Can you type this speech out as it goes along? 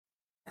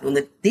on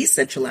the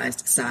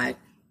decentralized side,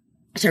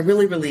 which I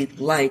really, really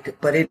like,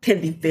 but it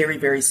can be very,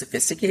 very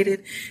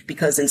sophisticated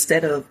because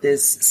instead of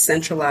this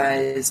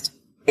centralized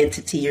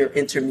entity or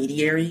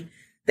intermediary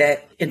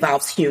that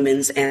involves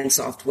humans and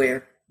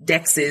software,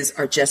 DEXs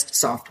are just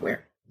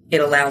software. It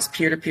allows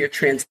peer-to-peer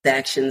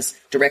transactions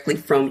directly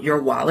from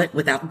your wallet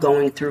without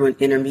going through an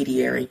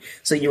intermediary.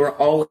 So you are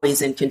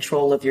always in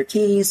control of your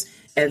keys.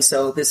 And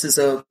so this is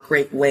a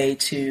great way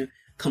to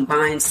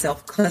combine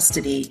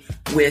self-custody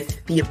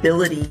with the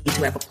ability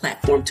to have a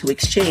platform to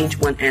exchange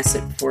one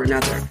asset for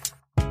another.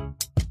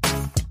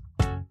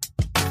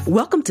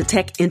 Welcome to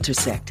Tech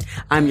Intersect.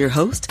 I'm your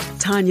host,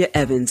 Tanya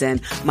Evans,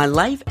 and my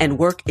life and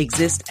work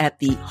exist at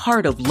the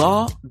heart of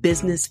law,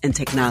 business, and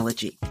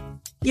technology.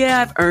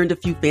 Yeah, I've earned a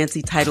few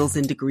fancy titles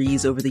and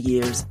degrees over the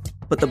years,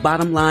 but the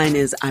bottom line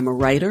is I'm a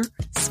writer,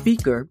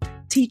 speaker,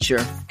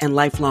 teacher, and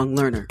lifelong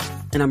learner.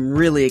 And I'm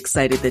really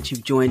excited that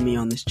you've joined me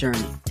on this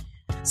journey.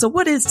 So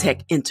what is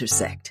Tech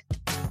Intersect?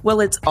 Well,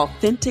 it's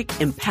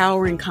authentic,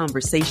 empowering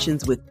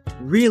conversations with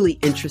really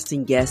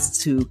interesting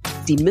guests who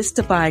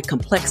demystify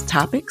complex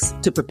topics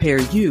to prepare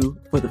you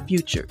for the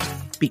future,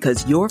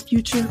 because your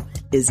future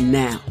is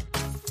now.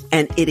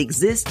 And it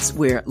exists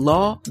where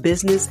law,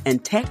 business,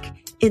 and tech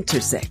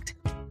intersect.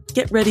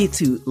 Get ready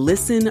to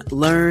listen,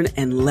 learn,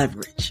 and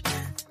leverage.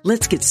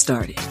 Let's get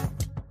started.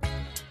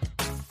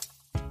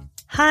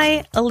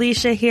 Hi,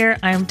 Alicia here.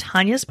 I'm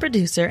Tanya's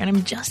producer, and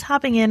I'm just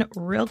hopping in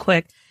real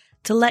quick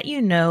to let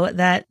you know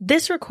that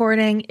this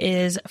recording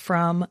is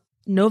from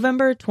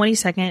November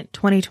 22nd,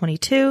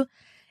 2022.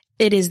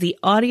 It is the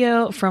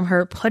audio from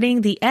her Putting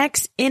the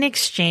X in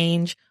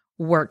Exchange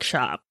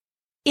workshop.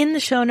 In the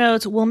show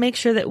notes, we'll make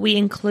sure that we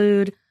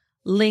include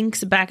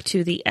links back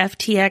to the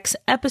FTX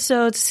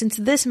episodes since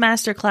this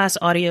masterclass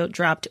audio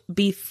dropped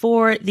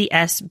before the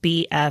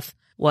SBF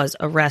was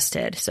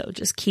arrested. So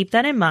just keep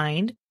that in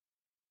mind.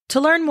 To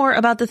learn more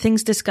about the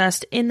things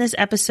discussed in this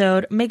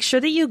episode, make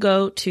sure that you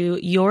go to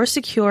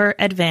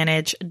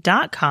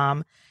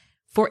yoursecureadvantage.com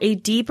for a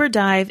deeper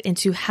dive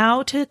into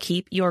how to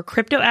keep your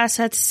crypto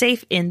assets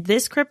safe in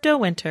this crypto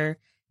winter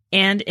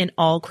and in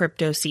all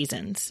crypto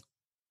seasons.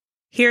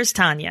 Here's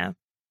Tanya.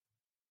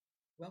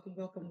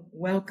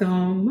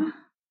 Welcome.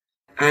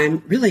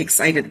 I'm really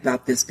excited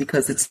about this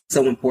because it's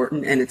so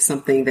important and it's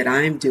something that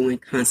I'm doing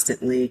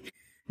constantly,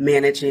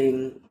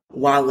 managing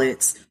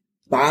wallets,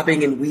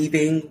 bobbing and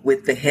weaving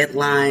with the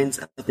headlines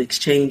of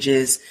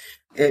exchanges.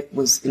 It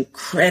was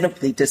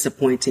incredibly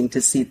disappointing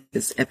to see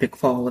this epic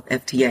fall of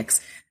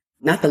FTX,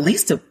 not the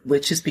least of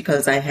which is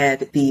because I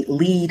had the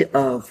lead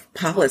of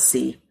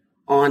policy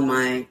on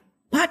my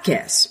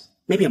podcast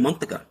maybe a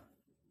month ago.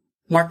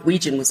 Mark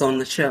Weegan was on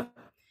the show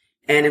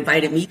and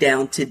invited me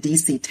down to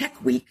DC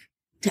Tech Week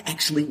to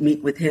actually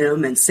meet with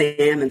him and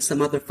Sam and some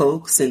other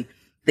folks. And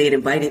they had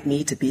invited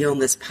me to be on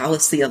this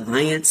policy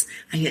alliance.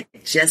 I had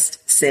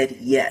just said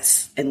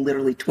yes. And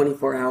literally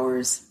 24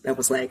 hours, I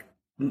was like,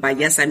 by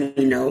yes, I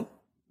mean no.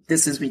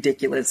 This is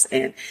ridiculous.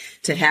 And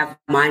to have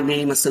my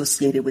name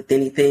associated with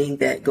anything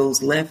that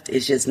goes left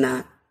is just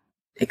not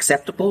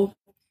acceptable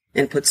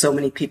and puts so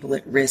many people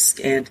at risk.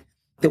 And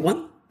the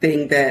one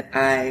thing that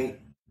I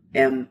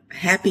am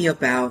happy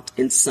about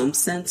in some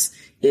sense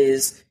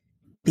is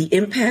the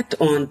impact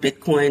on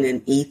Bitcoin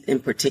and ETH in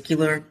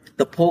particular.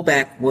 The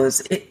pullback was,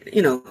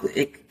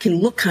 it can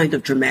look kind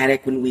of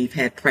dramatic when we've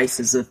had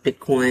prices of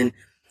Bitcoin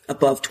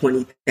above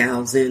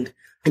 20,000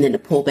 and then the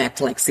pullback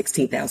to like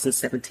 16,000,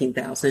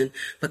 17,000.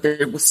 But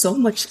there was so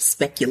much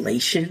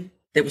speculation.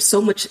 There was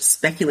so much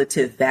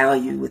speculative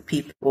value with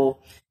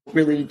people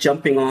really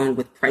jumping on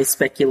with price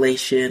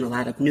speculation, a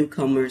lot of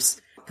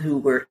newcomers who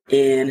were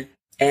in,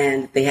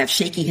 and they have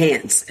shaky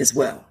hands as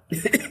well.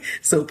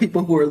 So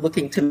people who are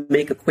looking to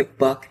make a quick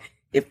buck,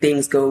 if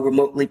things go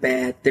remotely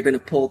bad, they're going to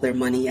pull their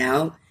money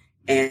out.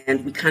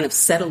 And we kind of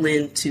settle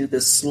into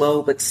the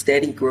slow but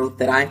steady growth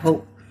that I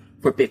hope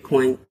for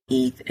Bitcoin,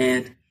 ETH,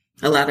 and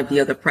a lot of the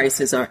other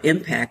prices are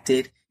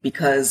impacted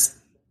because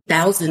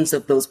thousands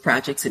of those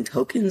projects and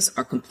tokens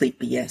are complete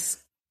BS.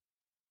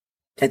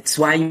 That's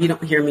why you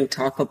don't hear me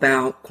talk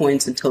about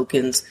coins and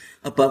tokens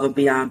above and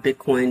beyond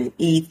Bitcoin and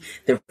ETH.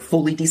 They're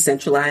fully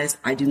decentralized.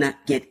 I do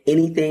not get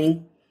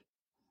anything,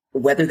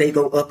 whether they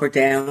go up or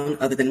down,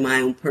 other than my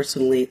own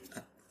personal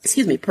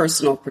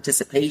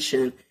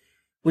participation.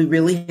 We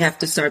really have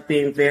to start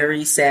being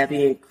very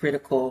savvy and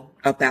critical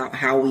about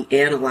how we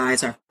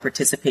analyze our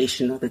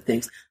participation in other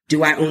things.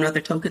 Do I own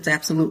other tokens?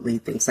 Absolutely.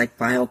 Things like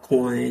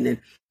Filecoin, and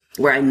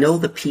where I know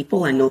the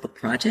people, I know the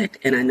project,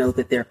 and I know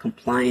that they're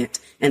compliant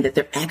and that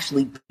they're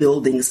actually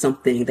building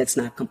something that's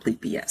not complete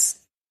BS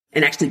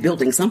and actually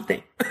building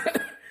something,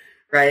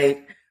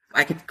 right?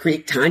 I could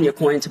create Tanya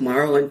Coin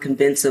tomorrow and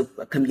convince a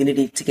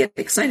community to get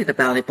excited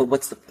about it, but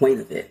what's the point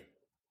of it?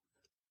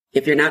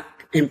 If you're not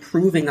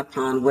improving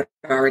upon what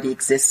already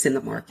exists in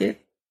the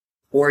market,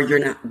 or you're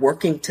not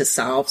working to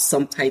solve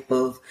some type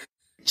of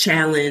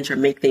challenge or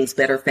make things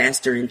better,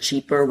 faster, and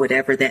cheaper,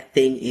 whatever that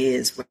thing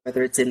is,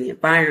 whether it's in the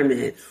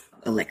environment,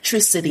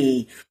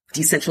 electricity,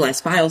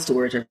 decentralized file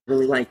storage, I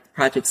really like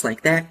projects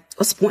like that.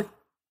 What's the point?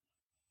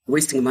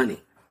 Wasting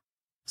money.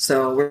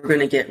 So we're going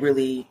to get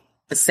really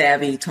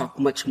savvy, talk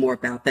much more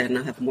about that, and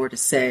I'll have more to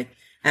say.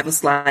 I have a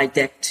slide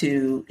deck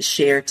to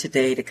share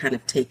today to kind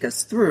of take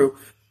us through.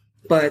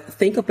 But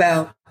think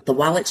about the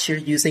wallets you're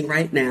using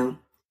right now,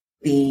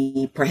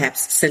 the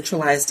perhaps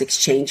centralized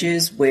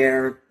exchanges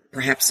where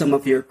perhaps some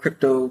of your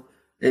crypto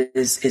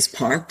is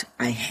parked.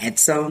 I had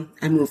some.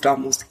 I moved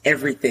almost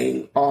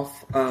everything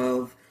off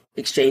of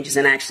exchanges,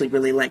 and I actually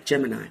really like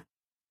Gemini.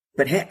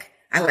 But heck,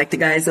 I like the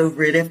guys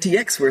over at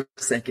FTX for a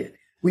second.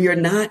 We are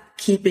not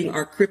keeping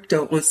our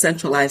crypto on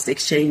centralized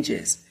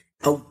exchanges.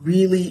 A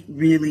really,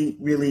 really,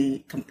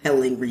 really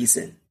compelling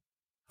reason,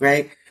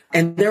 right?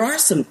 And there are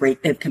some great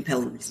and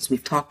compelling reasons.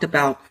 We've talked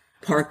about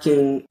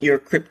parking your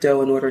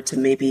crypto in order to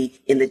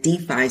maybe in the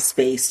DeFi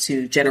space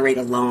to generate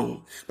a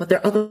loan. But there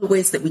are other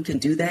ways that we can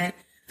do that,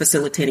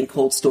 facilitating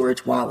cold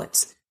storage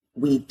wallets.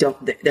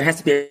 There has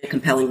to be a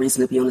compelling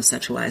reason to be on a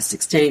centralized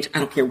exchange. I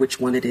don't care which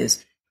one it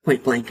is,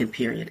 point blank and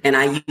period. And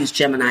I use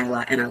Gemini a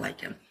lot and I like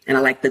him. And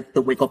I like the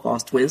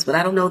Winklevoss twins, but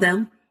I don't know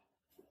them.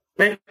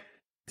 Right?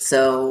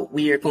 So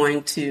we are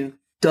going to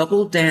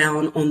double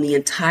down on the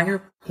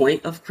entire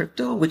point of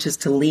crypto, which is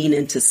to lean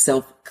into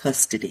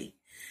self-custody.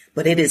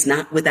 But it is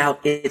not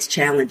without its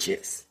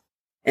challenges.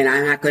 And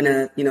I'm not going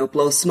to,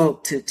 blow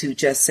smoke to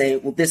just say,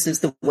 well, this is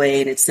the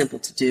way and it's simple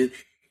to do.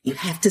 You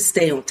have to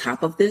stay on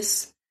top of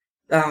this.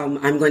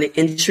 I'm going to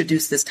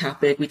introduce this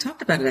topic. We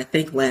talked about it, I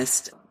think,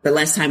 the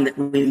last time that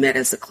we met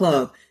as a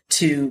club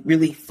to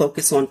really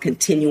focus on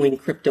continuing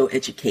crypto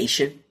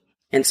education.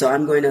 And so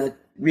I'm going to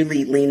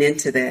really lean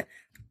into that.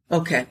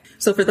 Okay.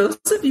 So for those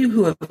of you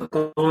who have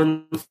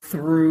gone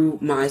through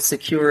my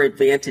Secure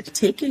Advantage,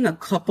 taking a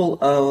couple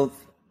of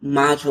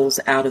modules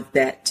out of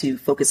that to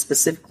focus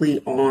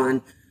specifically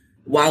on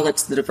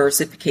wallets, the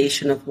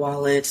diversification of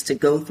wallets, to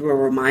go through a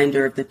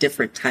reminder of the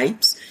different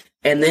types,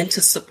 and then to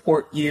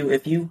support you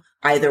if you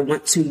either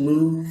want to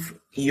move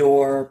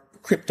your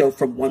crypto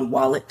from one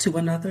wallet to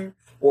another,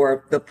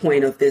 or the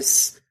point of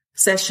this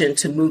session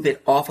to move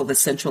it off of a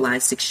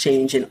centralized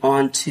exchange and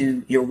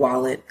onto your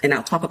wallet. And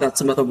I'll talk about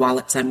some other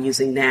wallets I'm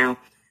using now.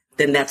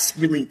 Then that's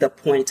really the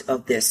point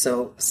of this.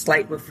 So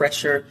slight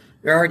refresher.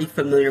 You're already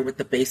familiar with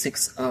the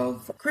basics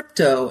of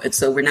crypto. And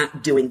so we're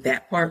not doing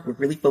that part. We're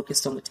really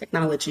focused on the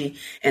technology.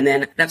 And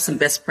then I have some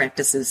best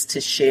practices to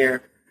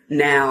share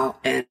now.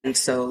 And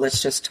so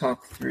let's just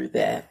talk through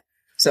that.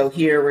 So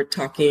here we're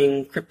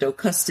talking crypto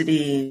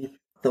custody,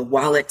 the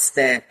wallets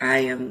that I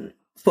am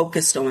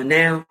focused on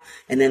now.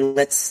 And then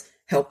let's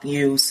help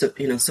you,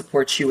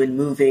 support you in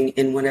moving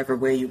in whatever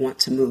way you want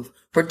to move.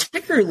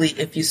 Particularly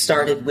if you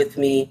started with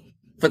me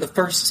for the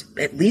first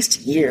at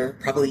least year,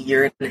 probably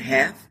year and a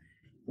half.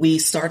 We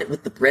started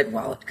with the Bread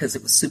wallet because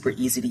it was super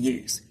easy to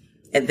use.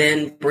 And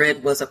then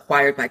Bread was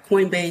acquired by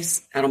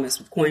Coinbase. I don't mess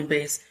with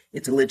Coinbase.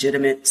 It's a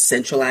legitimate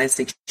centralized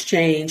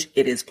exchange.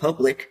 It is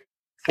public.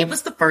 It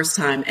was the first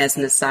time, as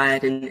an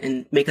aside,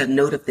 and make a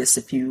note of this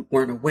if you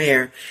weren't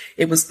aware,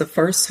 it was the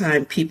first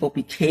time people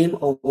became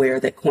aware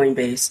that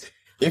Coinbase,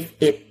 if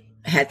it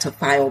had to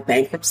file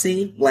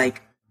bankruptcy,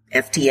 like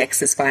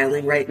FTX is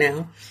filing right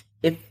now,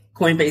 if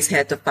Coinbase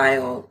had to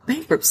file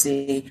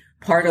bankruptcy,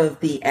 part of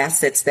the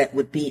assets that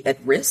would be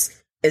at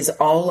risk is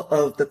all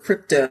of the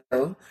crypto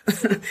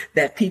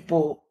that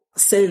people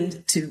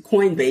send to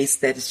Coinbase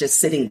that is just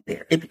sitting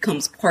there. It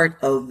becomes part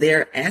of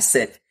their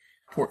asset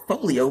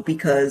portfolio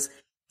because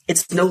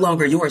it's no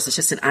longer yours. It's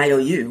just an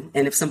IOU.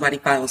 And if somebody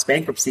files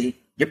bankruptcy,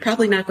 you're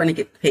probably not going to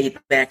get paid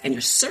back. And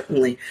you're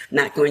certainly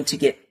not going to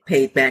get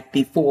paid back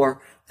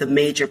before the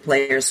major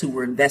players who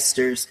were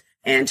investors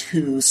and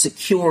who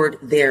secured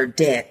their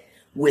debt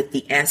with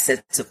the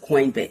assets of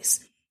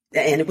Coinbase.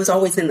 And it was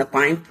always in the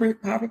fine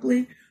print,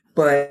 probably.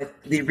 But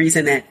the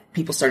reason that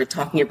people started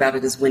talking about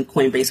it is when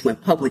Coinbase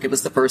went public. It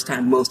was the first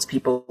time most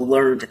people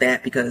learned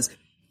that because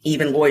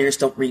even lawyers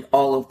don't read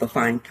all of the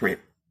fine print.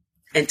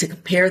 And to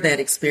compare that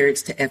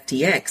experience to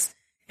FTX,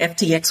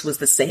 FTX was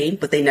the same,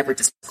 but they never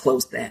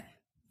disclosed that.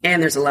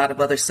 And there's a lot of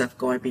other stuff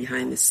going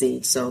behind the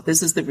scenes. So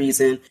this is the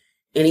reason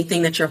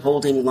anything that you're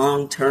holding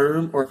long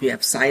term, or if you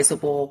have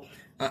sizable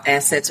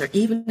assets, or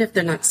even if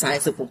they're not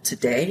sizable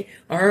today,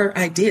 our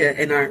idea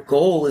and our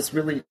goal is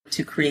really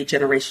to create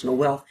generational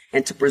wealth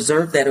and to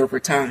preserve that over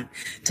time,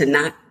 to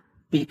not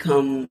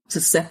become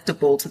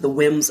susceptible to the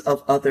whims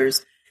of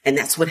others. And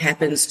that's what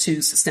happens to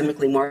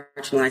systemically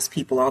marginalized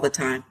people all the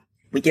time.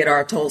 We get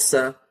our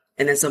Tulsa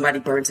and then somebody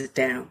burns it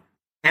down.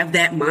 Have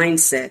that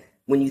mindset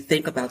when you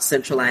think about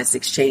centralized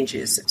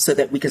exchanges so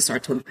that we can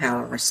start to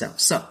empower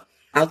ourselves. So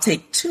I'll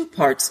take two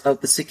parts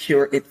of the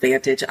Secure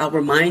Advantage. I'll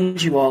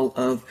remind you all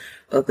of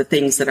the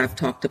things that I've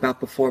talked about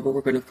before, but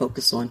we're going to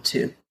focus on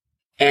two.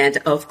 And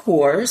of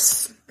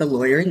course, the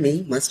lawyer in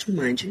me must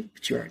remind you,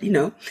 but you already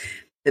know,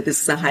 that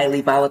this is a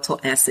highly volatile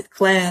asset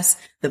class.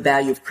 The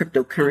value of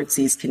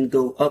cryptocurrencies can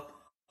go up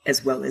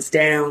as well as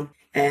down,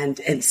 and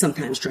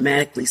sometimes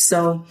dramatically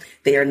so.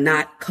 They are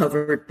not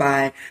covered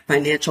by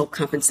financial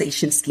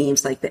compensation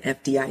schemes like the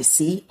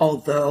FDIC,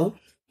 although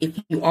if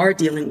you are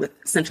dealing with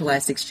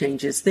centralized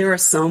exchanges, there are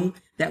some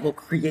that will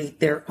create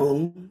their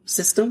own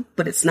system,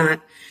 but it's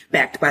not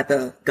backed by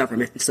the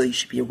government. And so you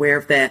should be aware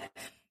of that,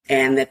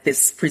 and that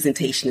this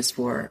presentation is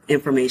for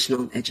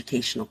informational and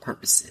educational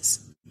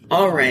purposes.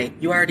 All right,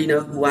 you already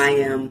know who I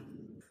am.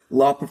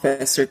 Law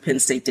professor at Penn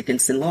State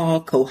Dickinson Law,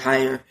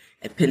 co-hire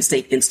at Penn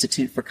State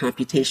Institute for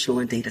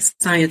Computational and Data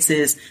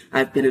Sciences.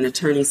 I've been an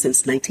attorney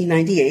since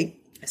 1998.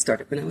 I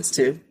started when I was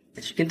 2,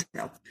 as you can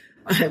tell.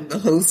 I'm the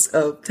host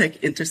of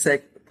Tech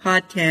Intersect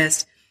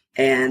podcast,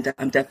 and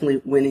I'm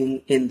definitely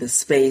winning in the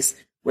space,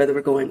 whether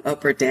we're going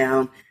up or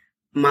down.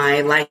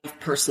 My life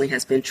personally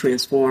has been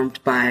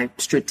transformed by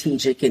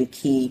strategic and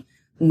key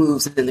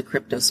moves in the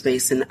crypto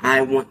space, and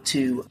I want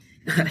to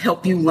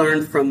help you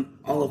learn from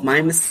all of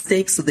my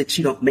mistakes so that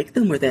you don't make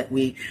them, or that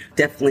we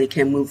definitely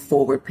can move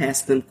forward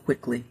past them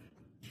quickly.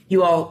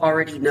 You all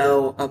already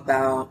know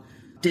about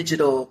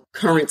digital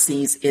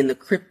currencies in the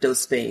crypto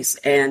space.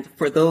 And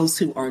for those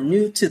who are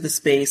new to the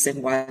space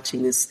and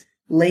watching this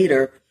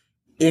later,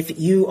 if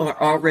you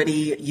are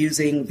already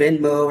using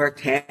Venmo or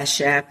Cash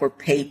App or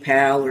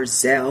PayPal or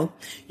Zelle,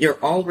 you're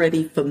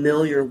already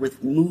familiar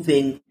with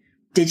moving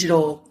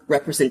digital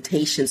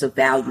representations of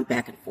value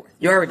back and forth.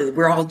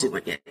 We're all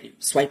doing it. You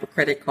swipe a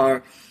credit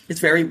card.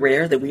 It's very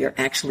rare that we are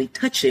actually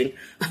touching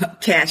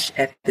cash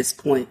at this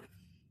point.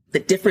 The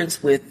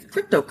difference with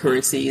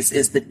cryptocurrencies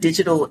is the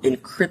digital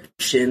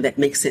encryption that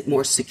makes it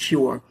more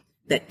secure,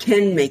 that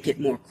can make it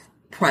more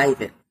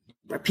private,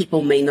 where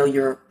people may know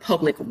your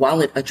public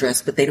wallet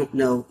address, but they don't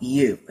know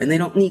you, and they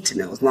don't need to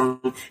know, as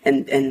long,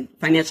 and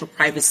financial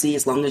privacy,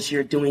 as long as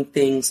you're doing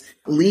things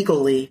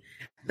legally.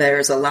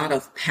 There's a lot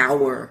of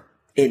power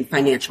in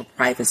financial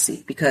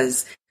privacy,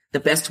 because the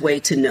best way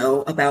to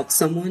know about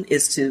someone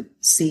is to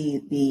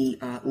see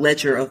the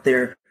ledger of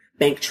their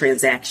bank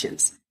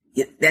transactions.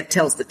 That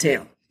tells the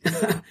tale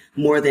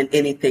more than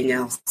anything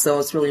else. So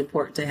it's really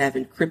important to have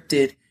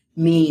encrypted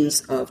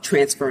means of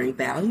transferring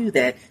value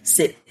that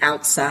sit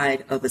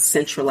outside of a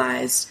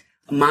centralized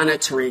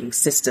monitoring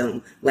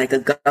system like a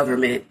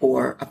government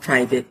or a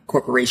private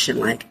corporation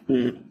like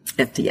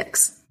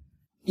FTX.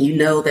 You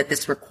know that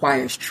this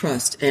requires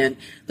trust, and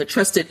the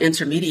trusted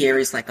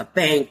intermediaries like a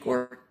bank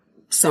or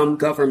some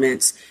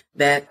governments,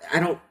 that I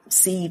don't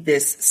see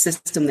this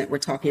system that we're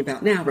talking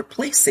about now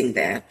replacing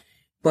that.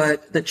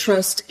 But the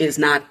trust is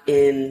not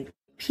in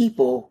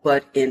people,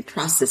 but in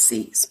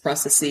processes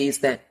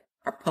that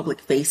are public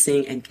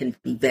facing and can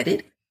be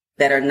vetted,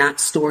 that are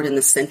not stored in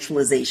the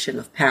centralization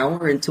of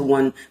power into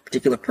one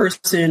particular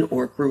person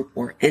or group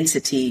or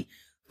entity,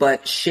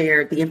 but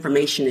shared. The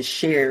information is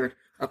shared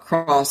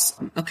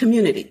across a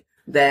community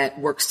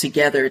that works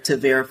together to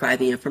verify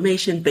the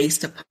information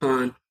based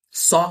upon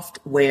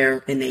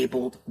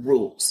software-enabled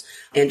rules.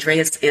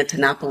 Andreas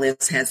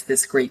Antonopoulos has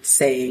this great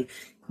saying,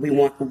 we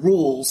want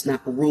rules,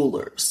 not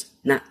rulers,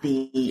 not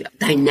the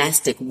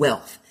dynastic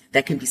wealth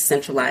that can be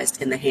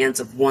centralized in the hands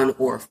of one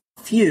or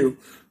few,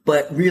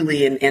 but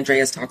really, and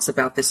Andreas talks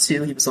about this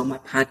too, he was on my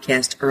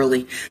podcast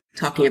early,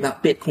 talking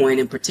about Bitcoin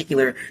in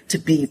particular, to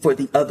be for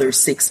the other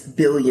 6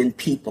 billion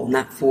people,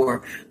 not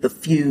for the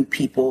few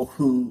people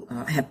who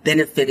have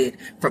benefited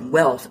from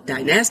wealth,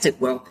 dynastic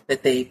wealth,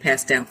 that they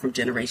pass down from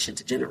generation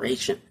to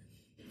generation.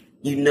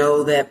 You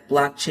know that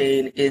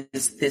blockchain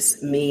is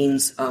this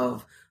means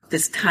of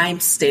this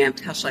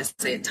time-stamped, how shall I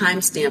say it,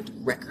 time-stamped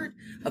record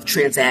of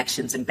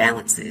transactions and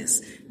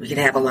balances. We can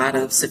have a lot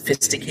of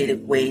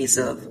sophisticated ways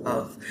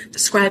of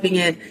describing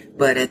it,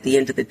 but at the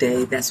end of the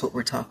day, that's what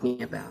we're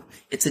talking about.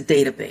 It's a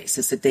database.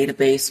 It's a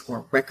database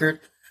or record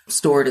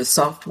stored as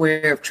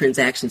software of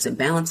transactions and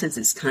balances.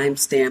 It's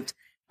time-stamped,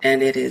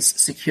 and it is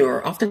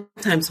secure.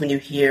 Oftentimes when you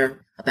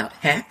hear about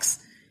hacks,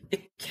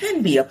 it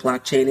can be a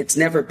blockchain. It's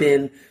never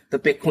been the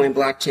Bitcoin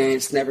blockchain.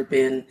 It's never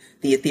been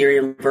the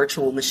Ethereum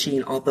virtual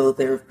machine, although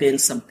there have been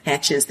some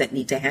patches that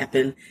need to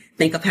happen.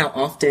 Think of how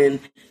often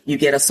you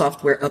get a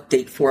software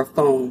update for a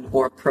phone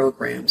or a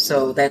program.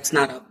 So that's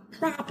not a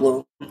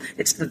problem.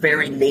 It's the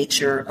very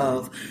nature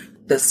of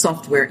the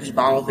software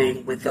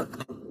evolving with a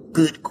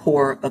good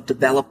core of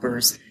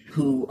developers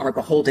who are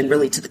beholden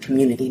really to the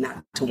community,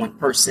 not to one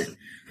person.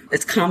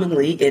 It's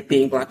commonly, it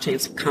being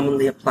blockchains,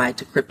 commonly applied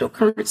to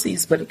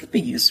cryptocurrencies, but it could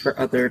be used for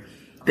other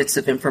bits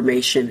of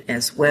information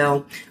as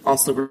well.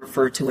 Also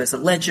referred to as a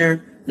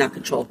ledger, not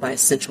controlled by a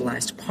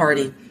centralized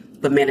party,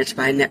 but managed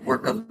by a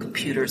network of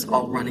computers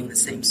all running the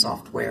same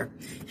software.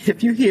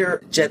 If you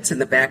hear jets in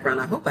the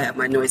background, I hope I have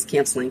my noise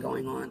canceling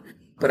going on,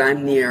 but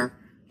I'm near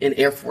an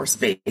Air Force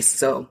base,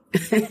 so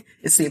it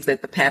seems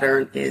that the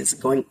pattern is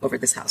going over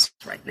this house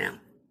right now.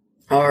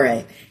 All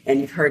right. And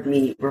you've heard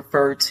me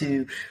refer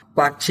to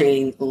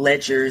blockchain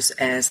ledgers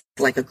as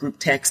like a group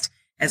text.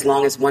 As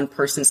long as one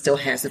person still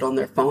has it on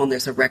their phone,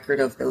 there's a record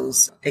of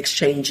those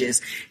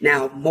exchanges.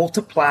 Now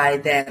multiply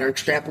that or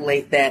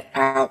extrapolate that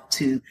out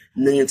to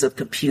millions of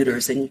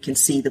computers, and you can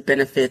see the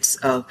benefits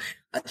of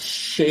a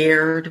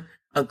shared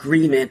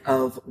agreement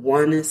of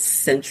one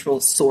central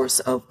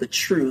source of the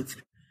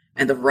truth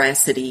and the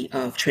veracity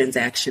of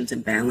transactions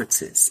and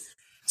balances.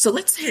 So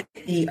let's hit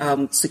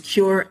the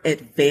secure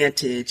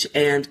advantage.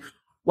 And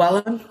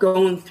while I'm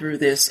going through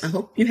this, I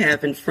hope you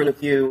have in front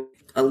of you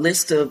a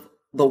list of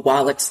the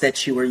wallets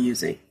that you are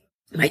using.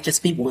 It might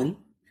just be one,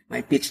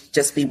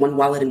 just be one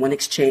wallet and one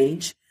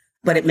exchange,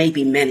 but it may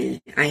be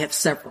many. I have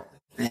several.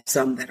 I have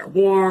some that are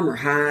warm or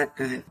hot.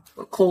 I have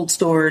cold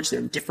storage. They're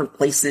in different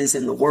places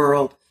in the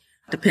world,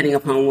 depending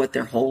upon what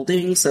they're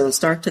holding. So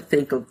start to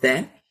think of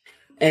that.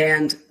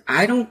 And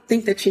I don't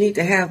think that you need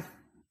to have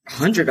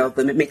 100 of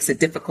them. It makes it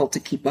difficult to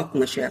keep up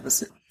unless you have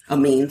a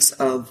means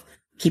of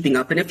keeping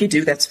up. And if you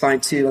do, that's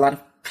fine too. A lot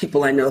of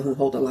people I know who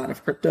hold a lot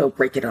of crypto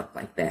break it up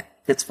like that.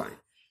 That's fine.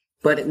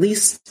 But at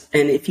least,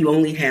 and if you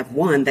only have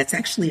one, that's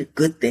actually a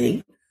good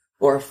thing,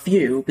 or a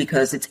few,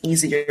 because it's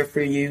easier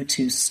for you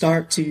to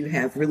start to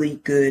have really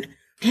good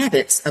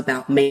habits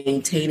about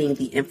maintaining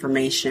the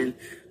information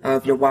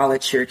of your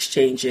wallets, your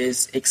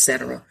exchanges,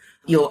 etc.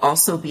 You'll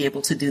also be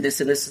able to do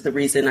this, and this is the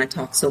reason I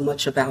talk so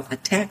much about a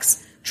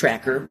tax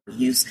tracker. We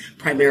use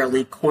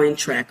primarily Coin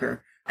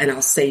Tracker, and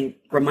I'll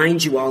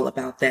remind you all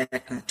about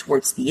that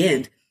towards the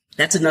end.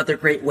 That's another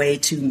great way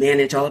to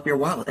manage all of your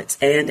wallets.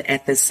 And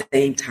at the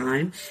same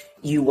time,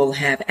 you will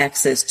have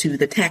access to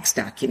the tax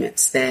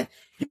documents that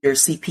your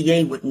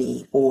CPA would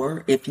need,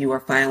 or if you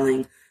are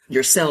filing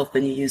yourself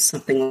and you use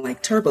something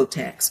like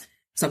TurboTax,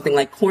 something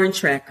like Coin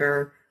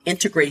Tracker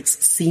integrates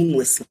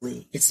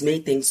seamlessly. It's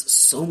made things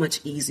so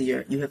much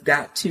easier. You have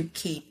got to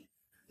keep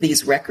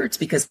these records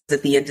because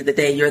at the end of the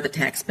day, you're the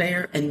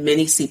taxpayer, and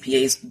many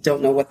CPAs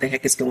don't know what the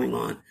heck is going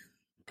on.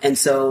 And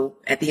so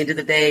at the end of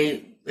the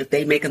day, if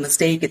they make a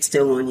mistake, it's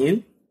still on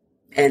you.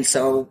 And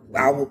so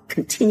I will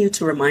continue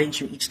to remind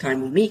you each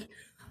time we meet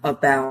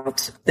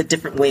about the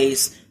different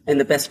ways and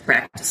the best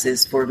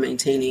practices for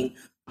maintaining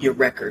your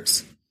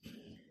records.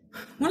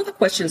 One of the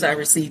questions I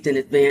received in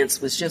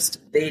advance was just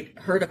they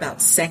heard about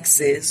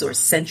CEXs or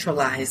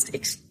centralized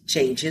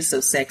exchanges, so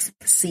CEX,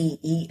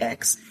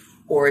 CEX,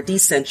 or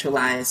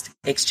decentralized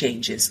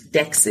exchanges,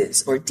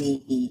 DEXs or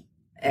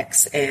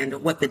DEX,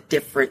 and what the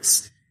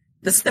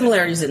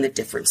similarities and the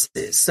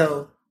differences.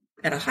 So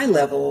at a high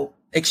level,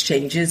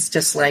 exchanges,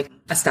 just like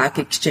a stock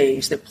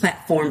exchange, they're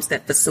platforms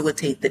that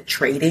facilitate the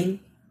trading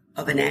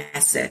of an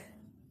asset,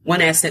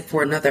 one asset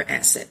for another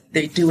asset.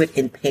 They do it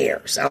in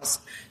pairs. I'll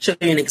show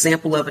you an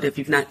example of it if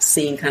you've not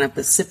seen kind of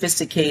the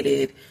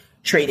sophisticated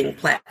trading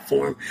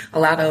platform. A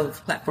lot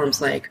of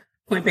platforms like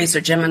Coinbase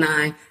or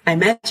Gemini. I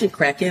imagine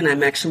Kraken.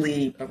 I'm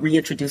actually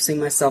reintroducing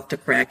myself to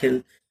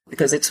Kraken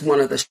because it's one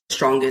of the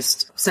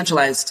strongest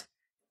centralized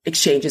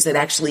exchanges that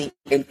actually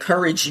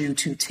encourage you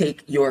to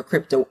take your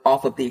crypto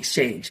off of the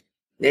exchange.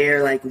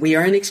 They're like, we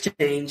are an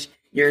exchange.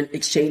 You're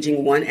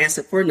exchanging one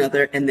asset for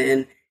another, and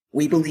then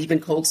we believe in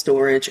cold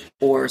storage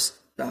or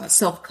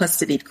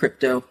self-custodied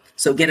crypto,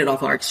 so get it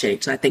off our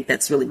exchange. So I think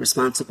that's really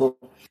responsible.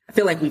 I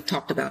feel like we've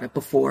talked about it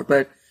before,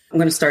 but I'm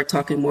going to start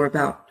talking more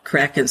about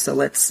Kraken, so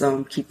let's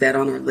keep that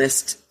on our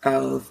list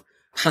of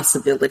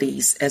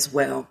possibilities as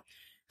well.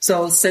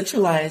 So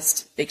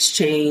centralized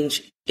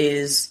exchange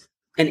is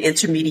an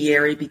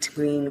intermediary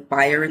between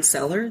buyer and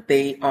seller.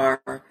 They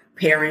are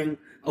pairing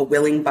a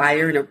willing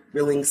buyer and a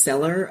willing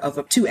seller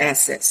of two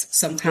assets.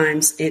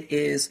 Sometimes it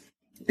is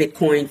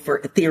Bitcoin for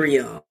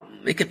Ethereum.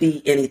 It could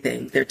be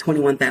anything. There are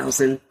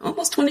 21,000,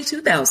 almost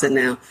 22,000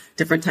 now,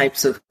 different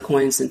types of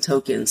coins and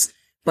tokens.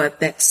 But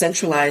that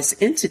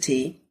centralized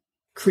entity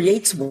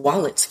creates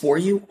wallets for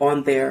you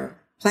on their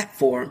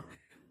platform,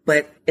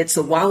 but it's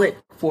a wallet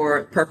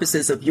for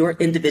purposes of your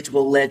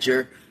individual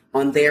ledger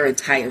on their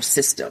entire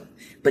system.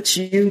 But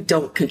you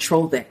don't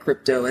control that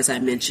crypto, as I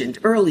mentioned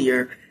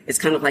earlier. It's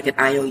kind of like an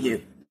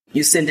IOU.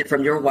 You send it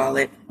from your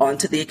wallet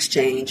onto the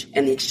exchange,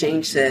 and the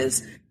exchange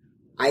says,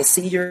 I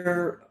see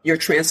your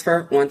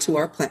transfer onto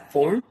our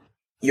platform,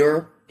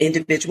 your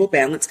individual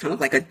balance, kind of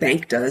like a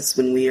bank does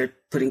when we are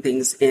putting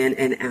things in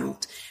and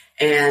out.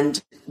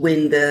 And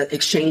when the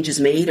exchange is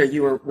made or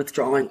you are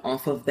withdrawing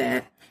off of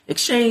that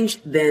exchange,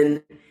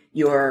 then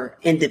your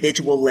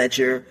individual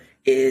ledger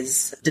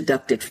is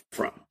deducted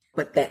from.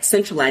 But that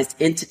centralized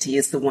entity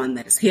is the one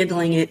that is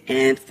handling it.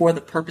 And for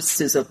the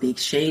purposes of the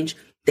exchange,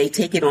 they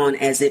take it on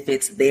as if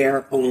it's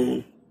their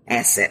own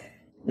asset.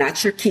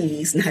 Not your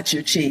keys, not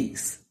your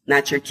cheese.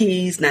 Not your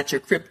keys, not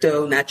your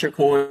crypto, not your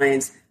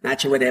coins,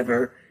 not your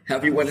whatever,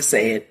 however you want to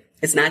say it.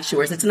 It's not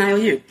yours. It's an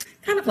IOU.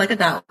 Kind of like a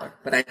dollar,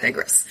 but I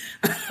digress.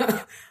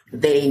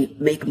 They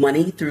make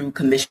money through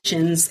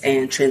commissions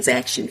and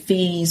transaction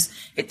fees.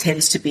 It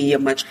tends to be a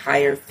much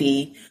higher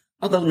fee,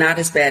 although not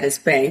as bad as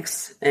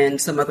banks and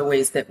some other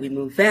ways that we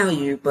move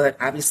value. But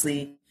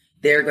obviously,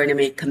 they're going to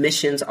make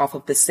commissions off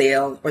of the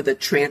sale or the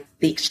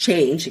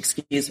exchange,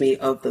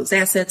 of those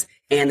assets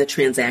and the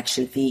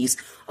transaction fees.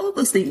 All of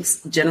those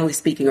things, generally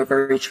speaking, are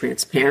very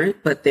transparent,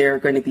 but they're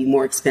going to be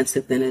more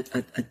expensive than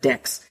a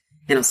DEX.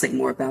 And I'll say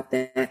more about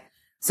that.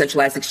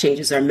 Centralized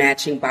exchanges are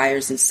matching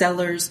buyers and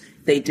sellers.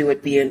 They do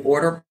it via an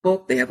order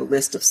book. They have a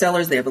list of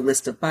sellers. They have a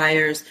list of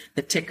buyers.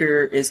 The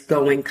ticker is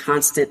going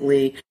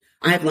constantly.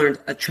 I've learned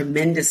a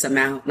tremendous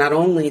amount, not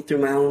only through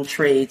my own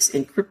trades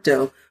in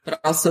crypto, but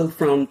also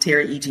from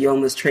Terry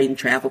Egioma's trade and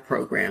travel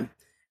program,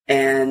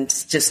 and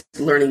just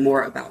learning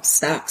more about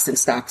stocks and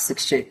stock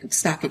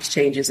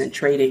exchanges and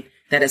trading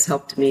that has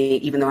helped me,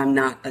 even though I'm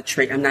not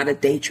a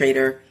day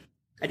trader.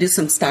 I do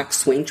some stock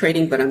swing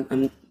trading, but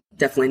I'm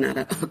definitely not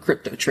a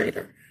crypto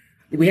trader.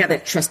 We have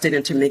that trusted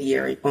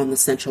intermediary on the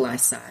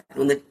centralized side.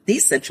 On the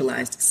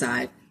decentralized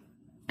side,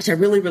 which I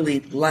really,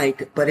 really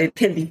like, but it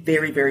can be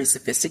very, very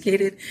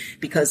sophisticated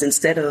because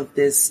instead of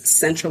this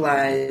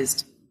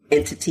centralized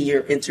entity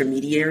or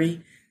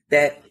intermediary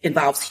that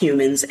involves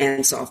humans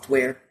and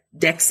software,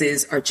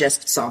 DEXs are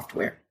just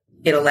software.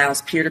 It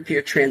allows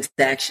peer-to-peer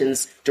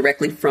transactions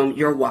directly from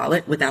your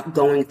wallet without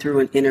going through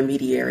an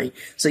intermediary.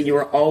 So you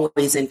are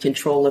always in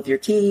control of your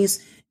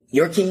keys,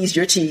 your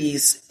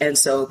cheese. And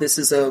so this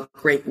is a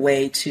great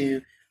way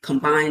to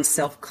combine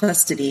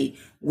self-custody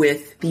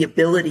with the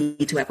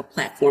ability to have a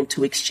platform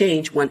to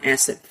exchange one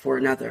asset for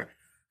another.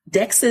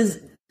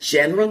 DEXs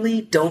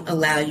generally don't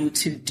allow you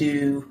to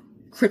do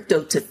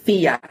crypto to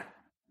fiat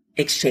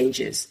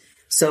exchanges.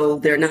 So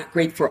they're not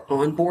great for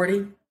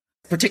onboarding,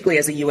 particularly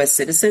as a U.S.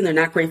 citizen. They're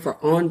not great for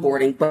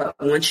onboarding, but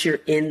once you're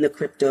in the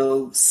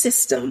crypto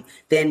system,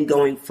 then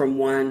going from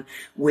one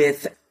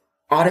with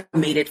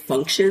automated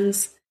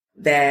functions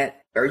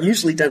that are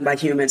usually done by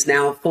humans,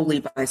 now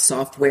fully by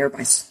software,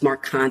 by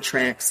smart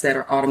contracts that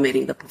are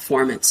automating the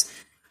performance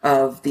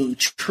of the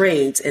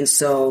trades. And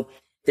so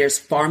there's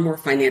far more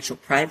financial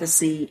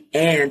privacy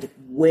and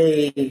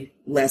way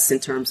less in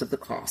terms of the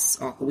costs.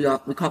 We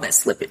call that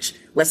slippage.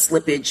 Less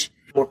slippage,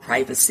 more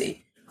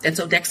privacy. And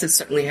so DEXs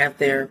certainly have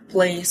their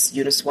place.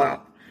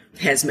 Uniswap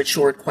has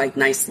matured quite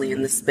nicely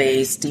in the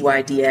space.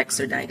 DYDX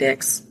or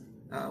DYDX,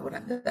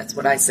 that's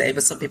what I say,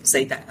 but some people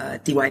say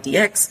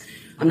DYDX.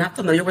 I'm not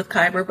familiar with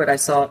Kyber, but I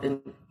saw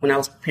it when I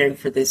was preparing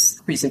for this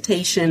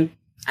presentation.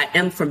 I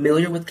am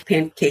familiar with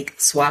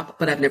Pancake Swap,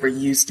 but I've never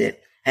used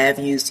it. I have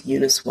used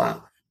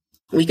Uniswap.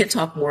 We can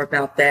talk more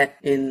about that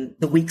in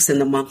the weeks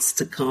and the months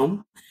to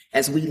come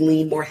as we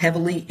lean more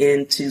heavily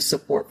into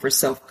support for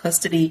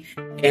self-custody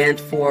and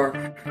for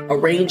a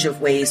range of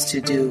ways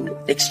to do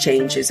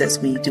exchanges as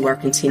we do our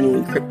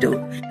continuing crypto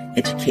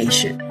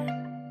education.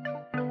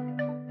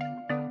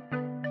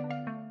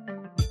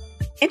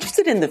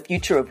 Interested in the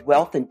future of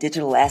wealth and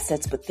digital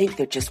assets, but think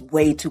they're just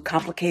way too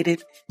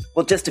complicated?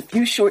 Well, just a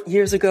few short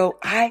years ago,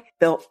 I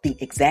felt the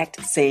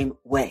exact same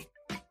way.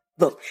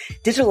 Look,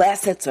 digital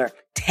assets are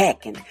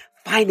tech and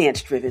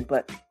finance driven,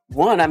 but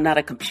one, I'm not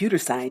a computer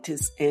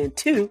scientist, and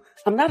two,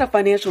 I'm not a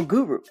financial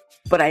guru,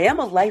 but I am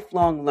a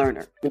lifelong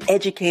learner, an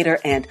educator,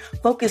 and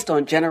focused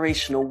on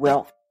generational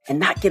wealth and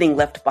not getting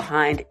left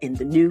behind in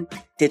the new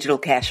digital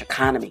cash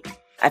economy.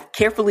 I've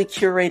carefully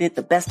curated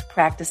the best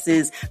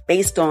practices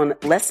based on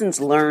lessons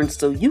learned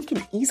so you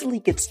can easily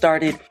get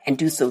started and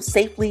do so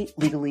safely,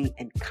 legally,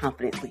 and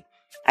confidently.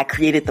 I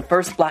created the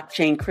first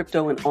blockchain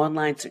crypto and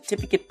online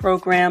certificate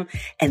program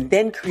and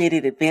then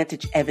created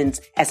Advantage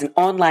Evans as an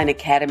online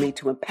academy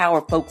to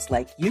empower folks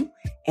like you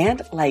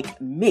and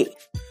like me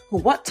who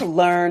want to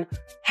learn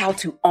how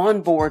to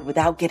onboard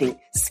without getting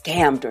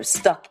scammed or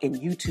stuck in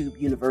YouTube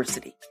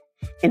University.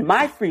 In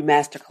my free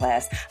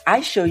masterclass,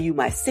 I show you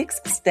my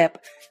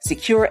 6-step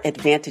secure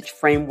advantage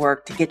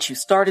framework to get you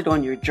started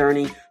on your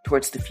journey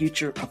towards the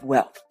future of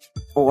wealth.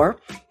 Or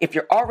if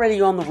you're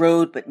already on the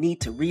road but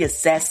need to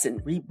reassess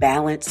and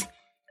rebalance,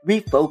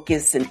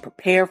 refocus, and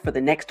prepare for the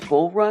next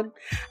bull run,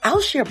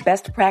 I'll share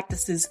best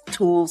practices,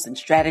 tools, and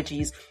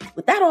strategies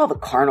without all the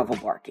carnival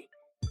barking.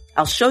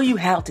 I'll show you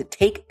how to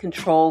take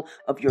control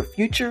of your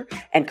future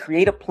and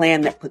create a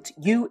plan that puts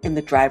you in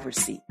the driver's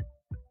seat.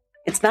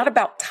 It's not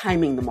about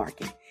timing the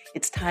market.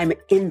 It's time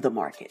in the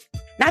market.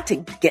 Not to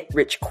get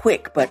rich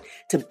quick, but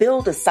to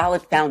build a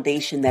solid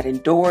foundation that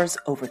endures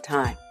over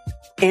time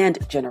and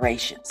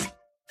generations.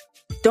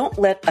 Don't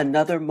let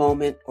another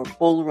moment or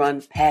bull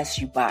run pass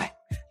you by.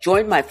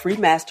 Join my free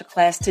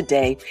masterclass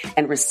today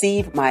and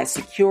receive my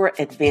Secure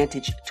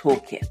Advantage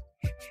Toolkit.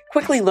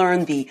 Quickly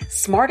learn the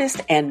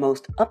smartest and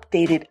most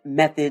updated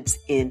methods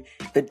in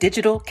the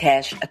digital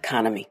cash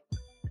economy.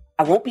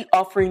 I won't be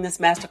offering this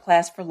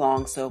masterclass for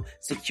long, so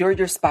secure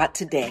your spot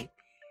today.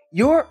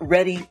 You're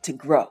ready to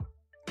grow.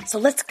 So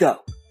let's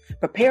go.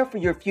 Prepare for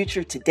your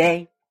future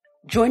today.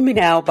 Join me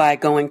now by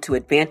going to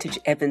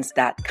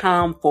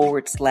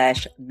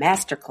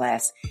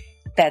advantageevans.com/masterclass.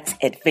 That's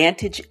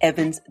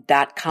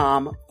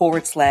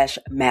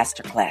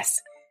advantageevans.com/masterclass.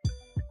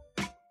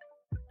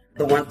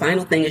 The one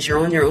final thing is you're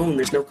on your own.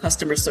 There's no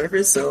customer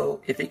service. So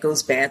if it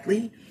goes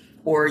badly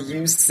or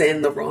you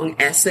send the wrong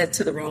asset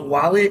to the wrong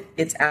wallet,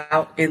 it's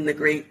out in the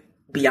great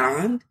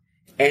beyond.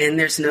 And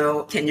there's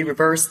no, can you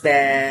reverse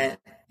that?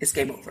 It's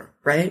game over,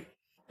 right?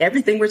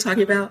 Everything we're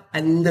talking about,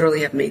 I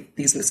literally have made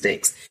these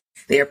mistakes.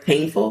 They are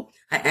painful.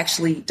 I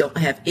actually don't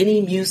have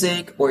any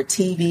music or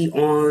TV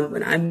on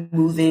when I'm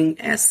moving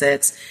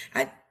assets.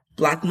 I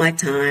block my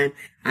time.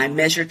 I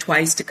measure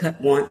twice to cut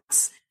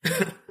once,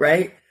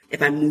 right?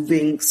 If I'm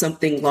moving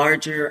something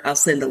larger, I'll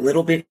send a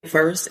little bit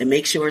first and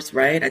make sure it's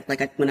right.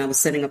 When I was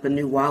setting up a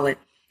new wallet,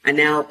 I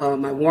now,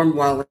 my warm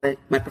wallet,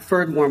 my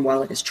preferred warm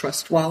wallet is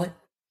Trust Wallet.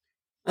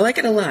 I like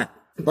it a lot,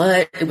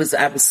 but I was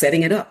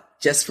setting it up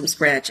just from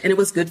scratch. And it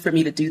was good for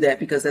me to do that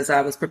because as I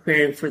was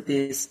preparing for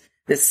this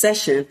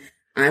session,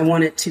 I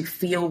wanted to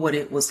feel what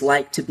it was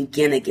like to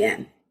begin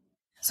again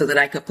so that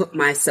I could put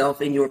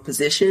myself in your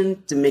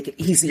position to make it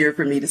easier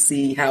for me to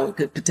see how it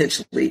could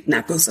potentially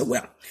not go so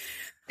well.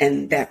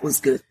 And that was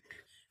good.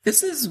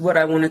 This is what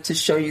I wanted to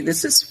show you.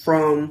 This is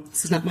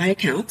not my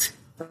account,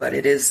 but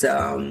it is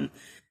an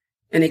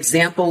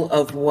example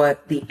of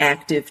what the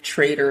active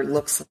trader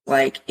looks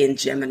like in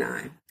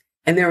Gemini.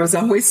 And there was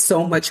always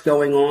so much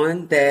going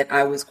on that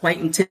I was quite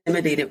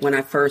intimidated when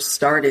I first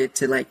started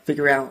to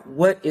figure out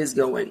what is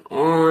going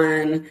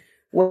on.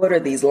 What are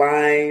these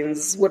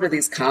lines? What are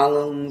these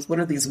columns? What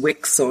are these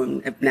wicks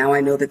on? Now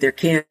I know that they're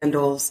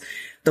candles.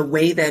 The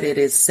way that it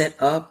is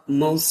set up,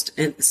 and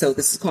so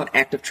this is called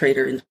Active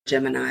Trader in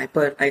Gemini,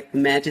 but I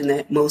imagine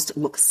that most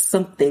look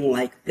something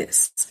like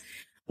this.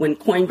 When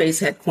Coinbase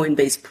had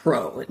Coinbase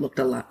Pro, it looked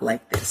a lot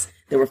like this.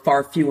 There were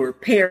far fewer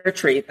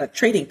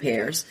trading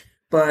pairs,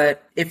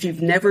 but if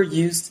you've never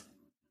used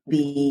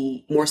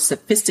the more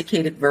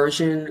sophisticated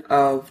version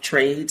of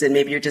trades, and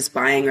maybe you're just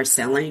buying or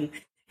selling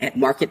at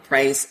market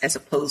price as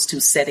opposed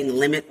to setting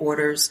limit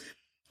orders,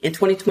 in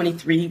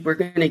 2023, we're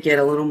going to get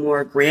a little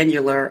more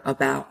granular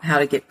about how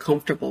to get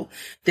comfortable.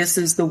 This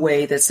is the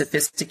way that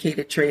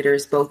sophisticated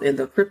traders, both in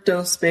the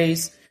crypto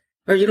space,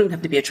 or you don't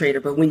have to be a trader,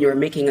 but when you're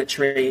making a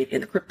trade in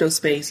the crypto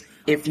space,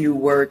 if you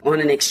were on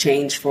an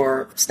exchange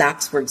for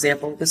stocks, for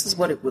example, this is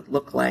what it would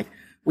look like.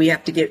 We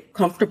have to get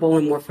comfortable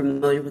and more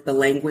familiar with the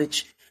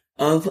language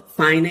of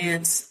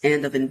finance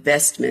and of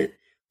investment.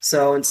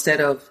 So instead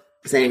of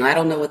saying, I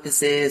don't know what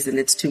this is and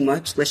it's too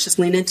much, let's just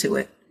lean into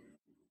it.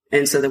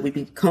 And so that we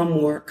become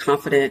more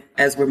confident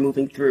as we're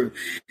moving through,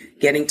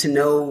 getting to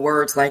know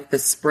words like the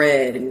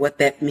spread and what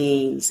that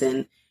means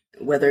and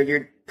whether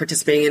you're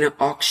participating in an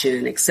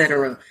auction, et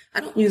cetera.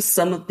 I don't use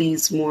some of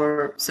these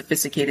more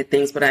sophisticated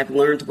things, but I've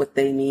learned what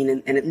they mean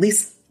and at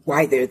least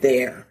why they're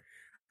there,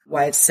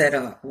 why it's set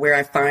up, where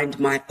I find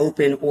my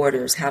open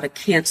orders, how to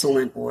cancel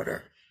an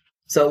order.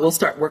 So we'll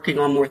start working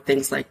on more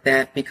things like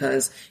that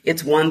because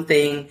it's one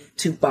thing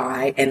to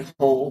buy and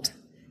hold,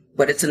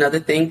 but it's another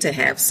thing to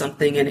have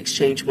something and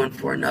exchange one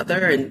for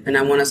another. And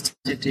I want us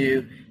to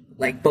do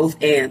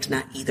both and,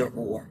 not either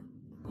or.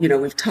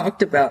 We've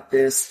talked about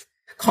this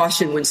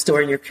caution when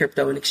storing your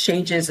crypto in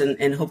exchanges,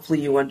 and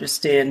hopefully you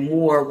understand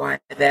more why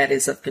that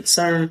is of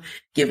concern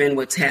given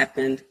what's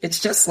happened. It's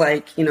just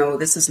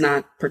this is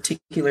not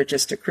particular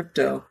just to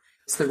crypto.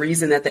 It's the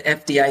reason that the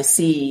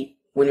FDIC,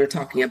 when you're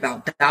talking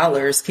about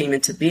dollars, came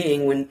into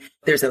being when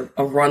there's a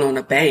run on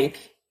a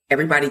bank.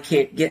 Everybody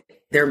can't get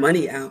their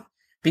money out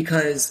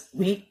because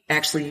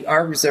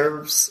our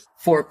reserves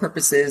for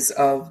purposes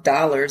of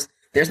dollars,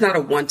 there's not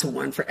a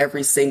one-to-one for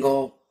every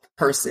single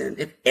person.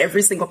 If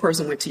every single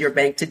person went to your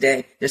bank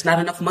today, there's not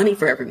enough money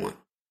for everyone.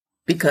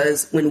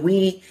 Because when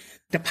we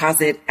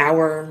deposit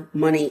our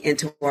money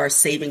into our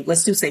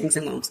let's do savings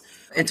and loans,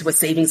 into a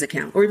savings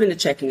account or even a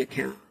checking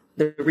account,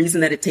 the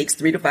reason that it takes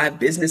 3 to 5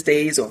 business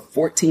days or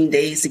 14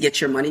 days to get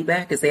your money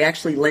back is they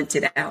actually lent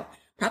it out,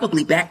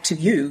 probably back to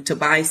you to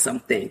buy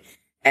something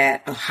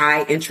at a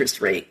high interest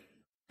rate.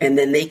 And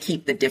then they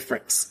keep the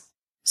difference.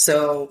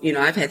 So,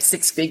 I've had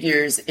 6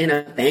 figures in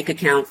a bank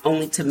account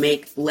only to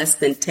make less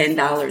than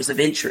 $10 of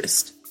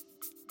interest.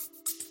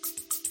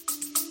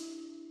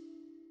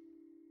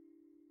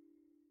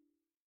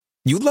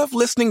 You love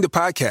listening to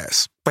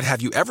podcasts, but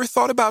have you ever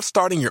thought about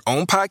starting your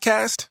own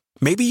podcast?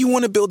 Maybe you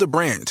want to build a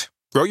brand,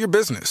 grow your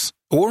business,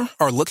 or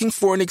are looking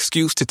for an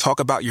excuse to talk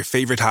about your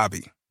favorite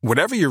hobby.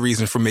 Whatever your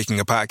reason for making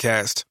a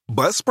podcast,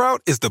 Buzzsprout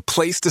is the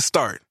place to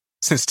start.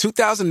 Since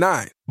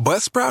 2009,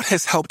 Buzzsprout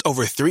has helped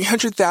over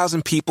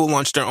 300,000 people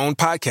launch their own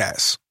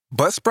podcasts.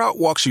 Buzzsprout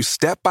walks you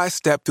step by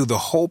step through the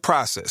whole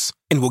process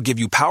and will give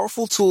you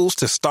powerful tools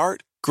to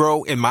start,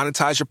 grow, and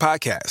monetize your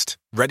podcast.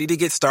 Ready to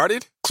get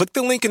started? Click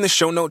the link in the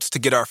show notes to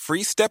get our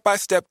free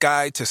step-by-step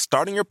guide to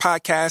starting your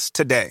podcast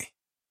today.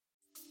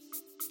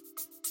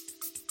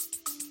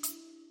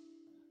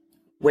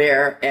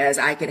 Whereas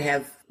I could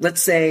have,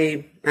 let's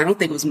say, I don't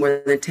think it was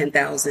more than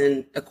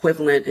 10,000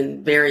 equivalent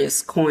in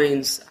various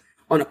coins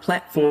on a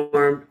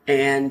platform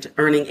and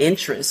earning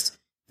interest.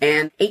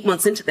 And 8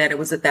 months into that, it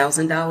was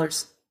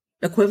 $1,000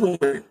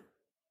 equivalent.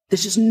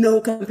 There's just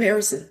no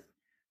comparison.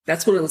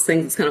 That's one of those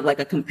things that's kind of like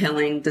a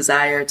compelling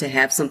desire to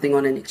have something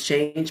on an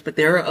exchange. But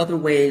there are other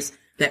ways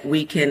that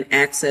we can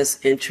access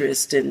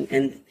interest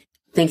and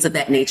things of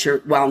that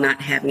nature while not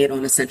having it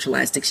on a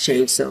centralized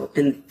exchange. So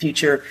in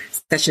future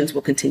sessions,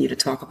 we'll continue to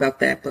talk about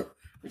that. But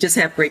we just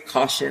have great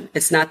caution.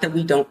 It's not that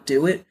we don't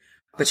do it,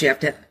 but you have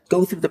to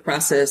go through the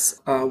process.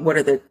 What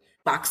are the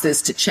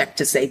boxes to check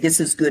to say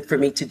this is good for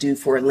me to do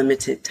for a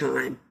limited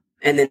time,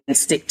 and then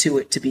stick to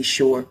it to be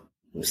sure.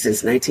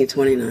 Since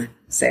 1929,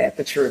 sad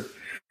but true.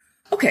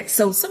 Okay,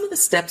 so some of the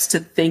steps to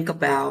think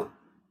about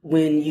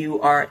when you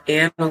are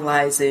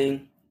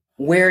analyzing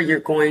where you're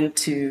going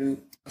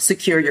to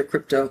secure your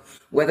crypto,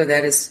 whether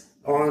that is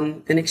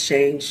on an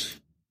exchange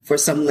for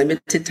some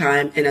limited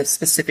time in a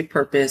specific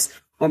purpose,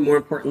 or more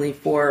importantly,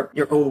 for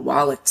your own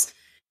wallets.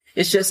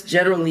 It's just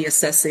generally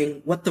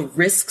assessing what the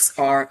risks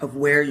are of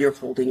where you're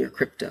holding your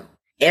crypto.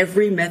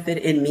 Every method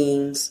and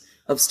means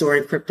of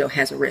storing crypto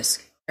has a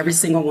risk. every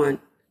single one,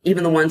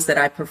 even the ones that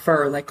I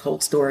prefer, like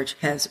cold storage,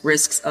 has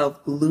risks of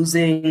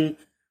losing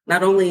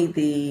not only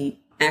the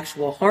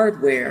actual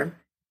hardware,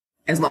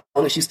 as long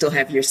as you still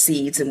have your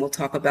seeds, and we'll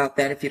talk about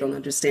that if you don't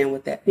understand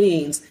what that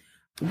means.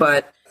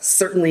 But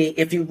certainly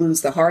if you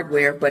lose the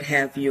hardware but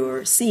have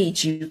your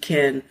seeds, you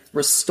can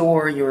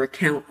restore your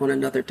account on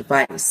another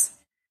device.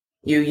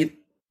 You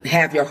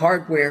have your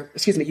hardware,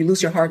 you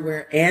lose your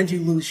hardware and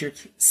you lose your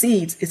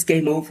seeds, it's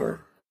game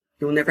over.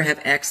 You'll never have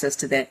access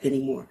to that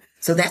anymore.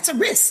 So that's a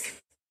risk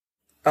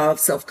of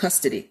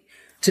self-custody,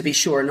 to be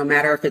sure, no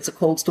matter if it's a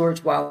cold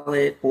storage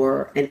wallet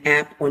or an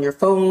app on your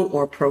phone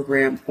or a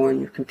program on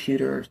your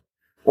computer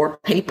or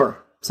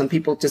paper. Some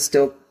people just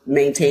still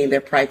maintain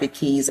their private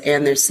keys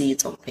and their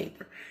seeds on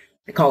paper.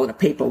 They call it a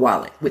paper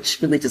wallet,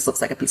 which really just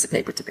looks like a piece of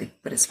paper to me,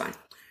 but it's fine.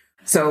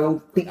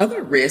 So the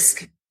other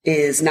risk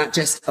is not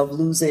just of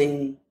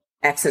losing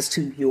access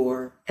to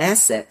your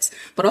assets,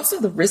 but also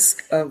the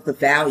risk of the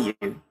value.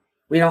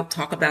 We don't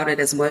talk about it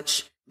as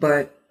much,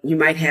 but you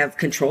might have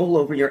control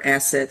over your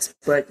assets,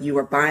 but you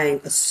are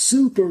buying a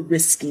super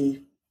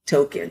risky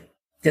token.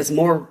 That's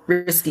more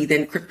risky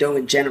than crypto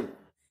in general.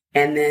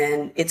 And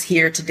then it's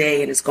here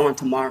today and it's gone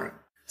tomorrow.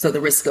 So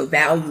the risk of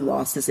value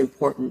loss is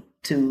important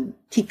to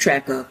keep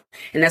track of.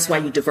 And that's why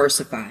you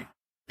diversify.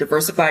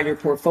 Diversify your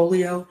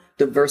portfolio,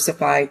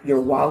 diversify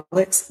your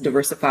wallets,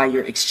 diversify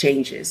your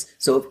exchanges.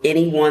 So if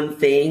any one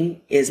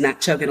thing is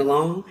not chugging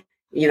along,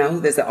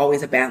 there's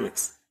always a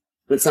balance.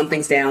 When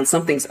something's down,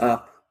 something's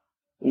up.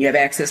 You have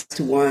access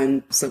to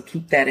one, so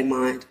keep that in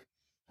mind.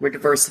 We're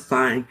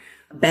diversifying.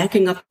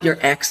 Backing up your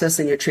access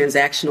and your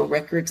transactional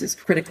records is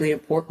critically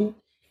important.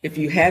 If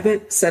you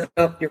haven't set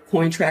up your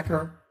coin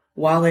tracker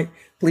wallet,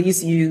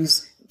 please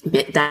use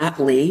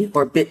bit.ly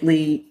or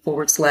bit.ly/coin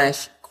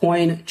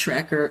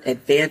tracker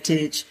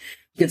advantage.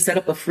 You can set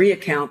up a free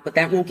account, but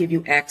that won't give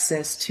you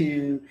access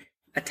to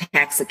a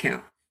tax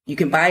account. You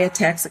can buy a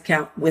tax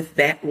account with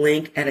that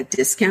link at a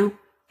discount,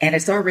 and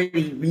it's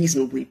already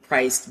reasonably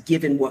priced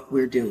given what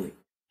we're doing.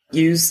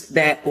 Use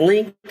that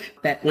link.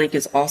 That link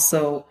is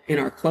also in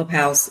our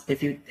clubhouse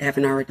if you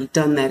haven't already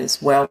done that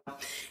as well.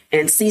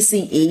 And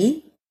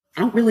CCE, I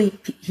don't really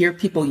hear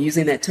people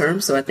using that term,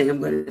 so I think I'm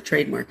going to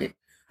trademark it.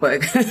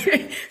 But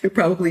it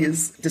probably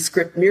is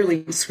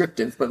merely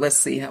descriptive, but let's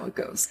see how it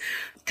goes.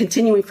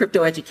 Continuing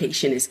crypto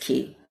education is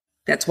key.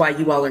 That's why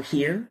you all are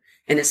here.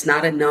 And it's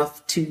not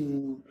enough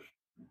to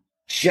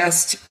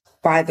just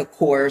buy the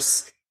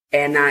course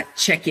and not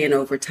check in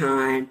over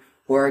time,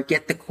 or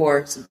get the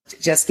course,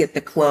 just get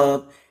the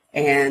club,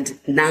 and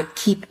not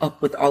keep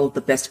up with all of the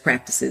best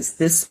practices.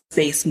 This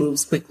space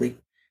moves quickly.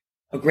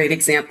 A great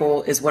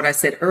example is what I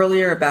said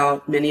earlier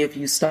about many of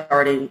you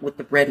starting with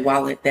the Bread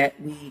wallet that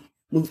we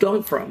moved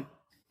on from.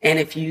 And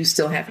if you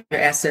still have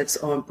your assets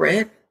on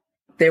Bread,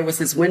 there was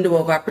this window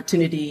of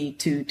opportunity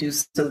to do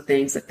some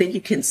things. I think you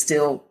can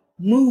still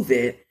move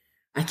it.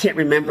 I can't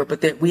remember,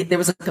 but there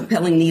was a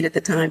compelling need at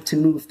the time to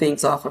move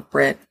things off of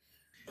Bread.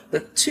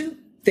 The two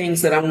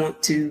things that I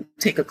want to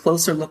take a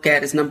closer look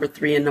at is number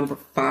 3 and number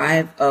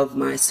 5 of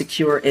my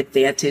Secure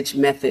Advantage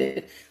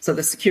method. So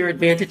the Secure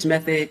Advantage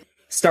method: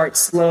 start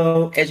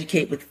slow,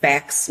 educate with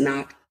facts,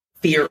 not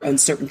fear,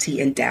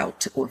 uncertainty, and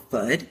doubt, or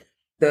FUD.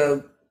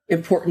 The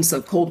importance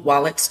of cold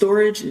wallet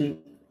storage, and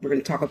we're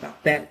going to talk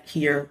about that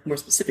here more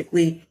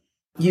specifically.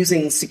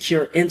 Using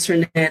secure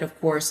internet, of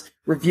course.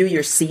 Review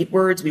your seed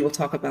words. We will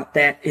talk about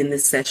that in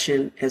this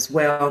session as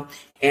well.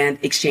 And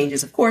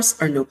exchanges, of course,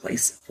 are no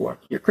place for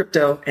your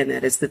crypto. And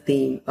that is the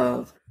theme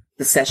of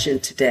the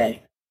session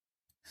today.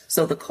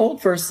 So the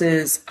cold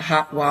versus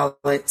hot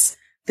wallets,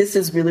 this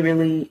is really,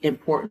 really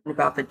important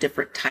about the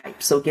different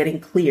types. So getting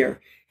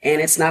clear.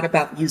 And it's not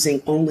about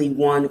using only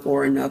one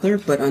or another,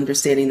 but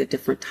understanding the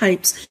different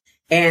types.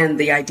 And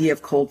the idea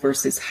of cold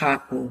versus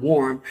hot or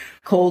warm.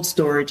 Cold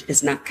storage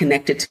is not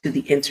connected to the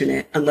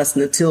internet unless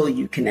and until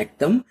you connect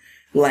them,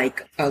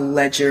 like a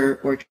Ledger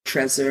or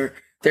Trezor.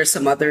 There's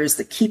some others,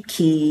 the Keep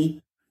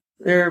Key.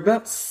 There are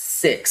about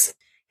 6.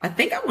 I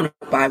think I want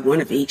to buy one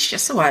of each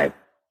just so I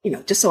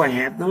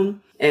have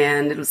them.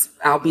 And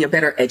I'll be a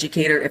better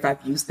educator if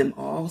I've used them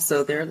all.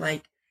 So there are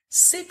like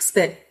 6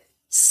 that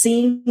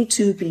seem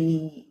to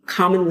be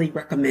commonly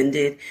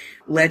recommended.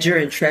 Ledger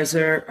and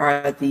Trezor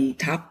are the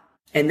top.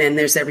 And then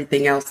there's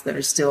everything else that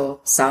are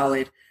still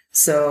solid.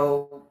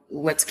 So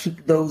let's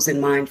keep those in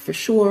mind for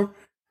sure.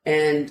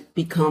 And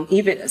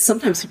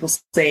sometimes people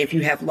say if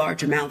you have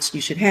large amounts,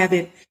 you should have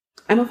it.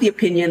 I'm of the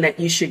opinion that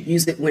you should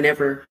use it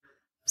whenever,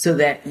 so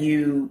that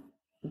you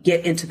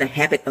get into the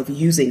habit of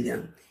using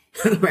them,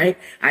 right?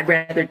 I'd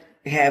rather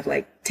have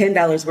like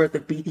 $10 worth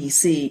of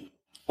BTC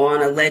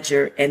on a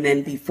ledger and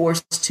then be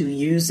forced to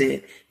use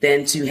it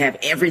than to have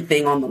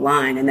everything on the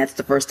line. And that's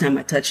the first time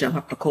I touch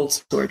a cold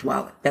storage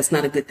wallet. That's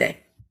not a good day.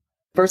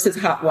 Versus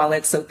hot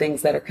wallets, so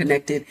things that are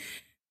connected.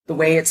 The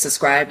way it's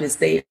described is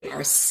they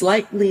are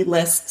slightly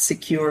less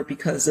secure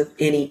because of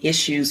any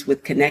issues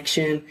with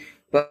connection.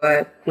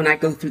 But when I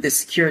go through the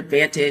Secure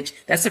Advantage,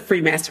 that's a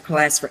free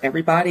masterclass for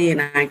everybody.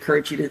 And I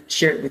encourage you to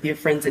share it with your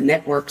friends and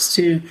networks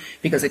too,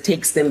 because it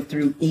takes them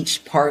through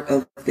each part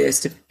of this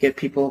to get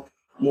people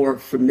more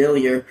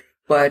familiar,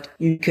 but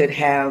you could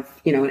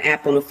have, an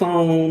app on the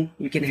phone.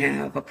 You can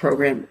have a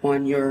program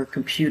on your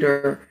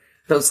computer.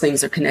 Those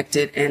things are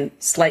connected and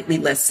slightly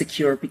less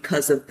secure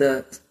because of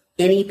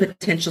any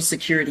potential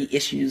security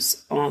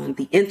issues on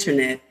the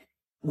internet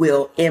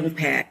will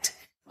impact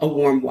a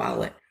warm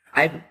wallet.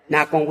 I've,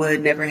 knock on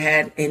wood, never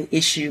had an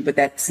issue, but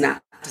that's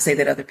not to say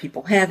that other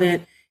people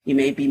haven't. You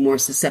may be more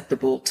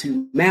susceptible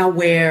to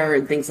malware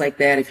and things like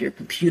that if your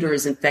computer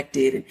is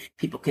infected and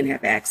people can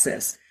have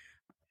access.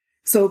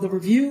 So the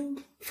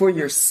review for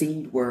your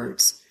seed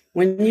words.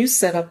 When you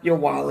set up your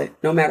wallet,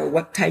 no matter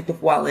what type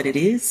of wallet it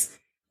is,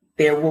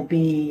 there will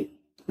be,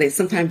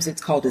 sometimes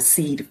it's called a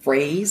seed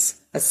phrase,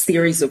 a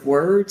series of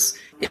words.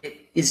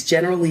 It is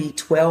generally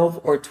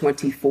 12 or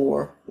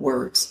 24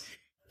 words.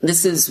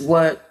 This is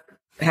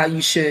how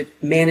you should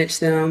manage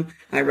them.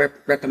 I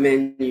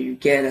recommend you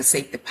get a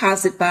safe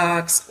deposit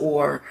box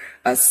or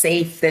a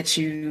safe that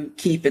you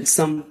keep in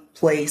some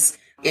place.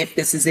 If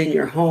this is in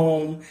your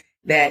home,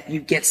 that you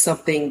get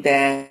something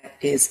that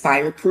is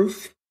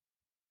fireproof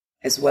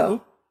as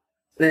well.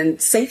 Then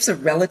safes are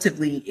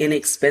relatively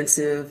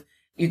inexpensive.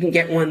 You can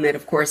get one that,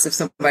 of course, if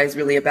somebody's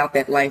really about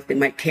that life, they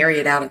might carry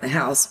it out of the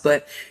house.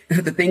 But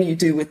the thing you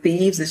do with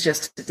thieves is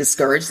just to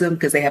discourage them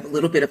because they have a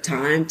little bit of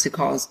time to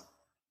cause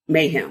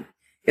mayhem.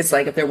 It's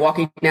like if they're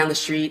walking down the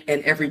street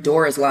and every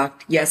door is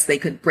locked, yes, they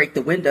could break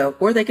the window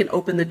or they can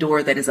open the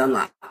door that is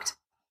unlocked,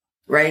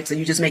 right? So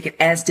you just make it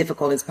as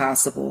difficult as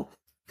possible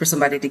for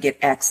somebody to get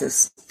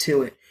access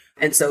to it.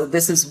 And so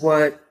this is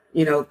what,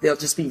 they'll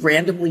just be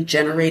randomly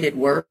generated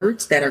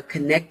words that are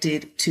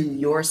connected to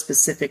your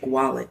specific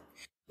wallet.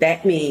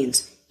 That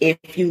means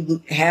if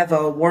you have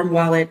a warm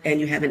wallet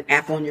and you have an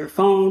app on your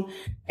phone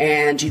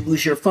and you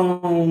lose your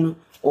phone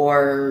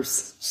or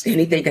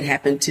anything could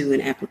happen to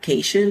an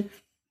application,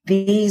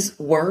 these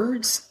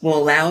words will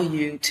allow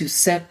you to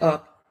set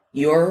up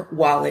your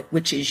wallet,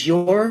 which is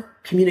your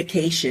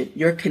communication,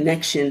 your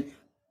connection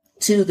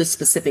to the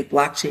specific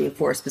blockchain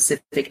for a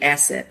specific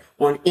asset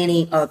on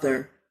any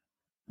other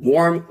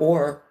warm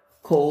or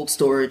cold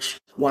storage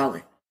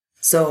wallet.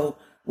 So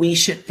we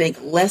should think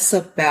less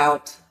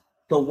about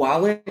the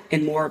wallet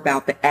and more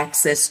about the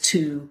access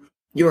to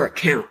your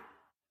account.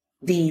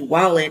 The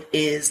wallet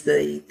is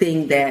the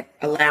thing that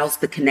allows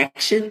the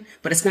connection,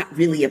 but it's not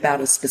really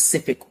about a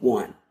specific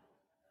one.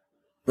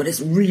 But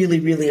it's really,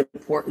 really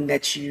important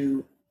that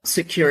you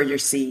secure your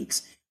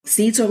seeds.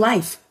 Seeds are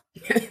life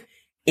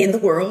in the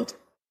world,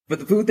 for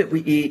the food that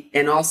we eat,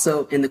 and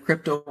also in the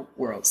crypto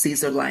world.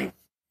 Seeds are life.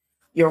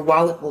 Your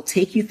wallet will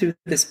take you through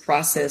this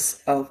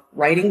process of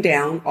writing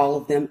down all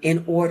of them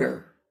in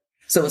order.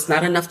 So it's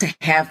not enough to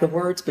have the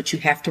words, but you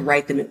have to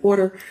write them in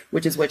order,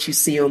 which is what you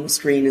see on the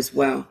screen as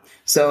well.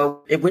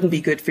 So it wouldn't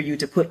be good for you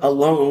to put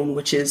alone,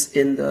 which is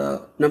in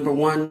the number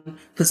 1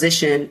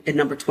 position, in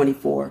number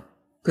 24.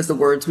 Because the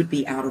words would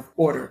be out of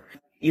order.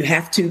 You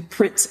have to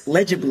print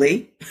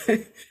legibly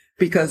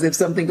because if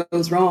something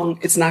goes wrong,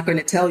 it's not going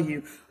to tell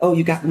you, oh,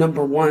 you got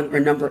number 1 or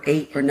number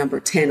 8 or number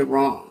 10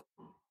 wrong.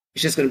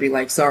 It's just going to be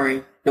like,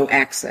 sorry, no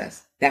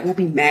access. That will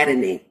be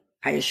maddening,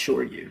 I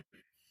assure you.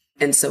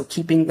 And so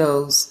keeping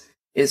those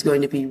is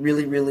going to be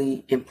really,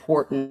 really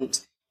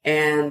important.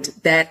 And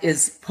that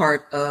is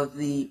part of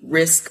the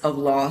risk of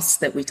loss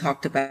that we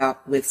talked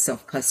about with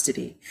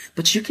self-custody.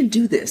 But you can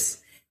do this.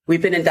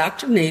 We've been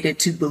indoctrinated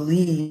to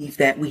believe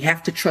that we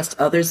have to trust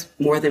others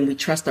more than we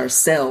trust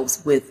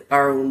ourselves with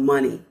our own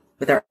money,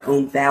 with our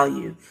own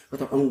value,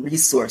 with our own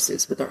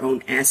resources, with our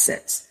own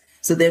assets.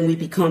 So then we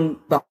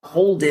become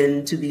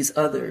beholden to these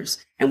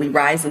others and we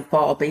rise and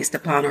fall based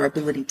upon our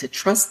ability to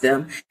trust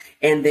them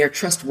and their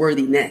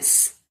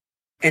trustworthiness.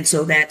 And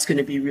so that's going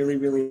to be really,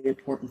 really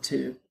important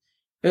too.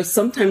 Because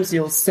sometimes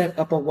you'll set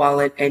up a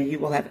wallet and you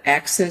will have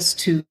access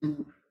to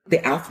the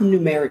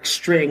alphanumeric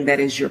string that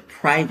is your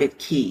private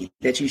key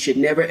that you should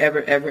never,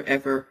 ever, ever,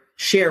 ever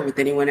share with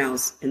anyone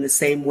else in the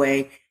same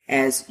way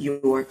as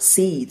your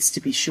seeds,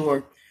 to be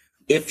sure.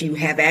 If you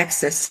have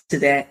access to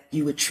that,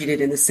 you would treat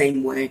it in the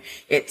same way.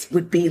 It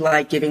would be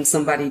like giving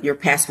somebody your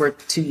password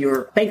to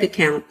your bank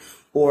account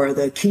or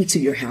the key to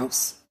your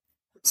house.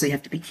 So you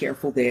have to be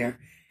careful there.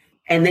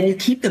 And then you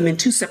keep them in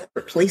 2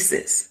 separate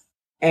places.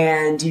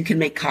 And you can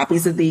make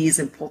copies of these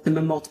and put them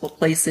in multiple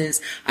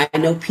places. I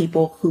know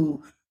people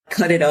who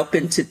cut it up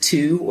into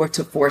 2 or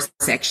to 4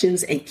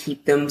 sections and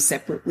keep them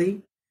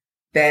separately.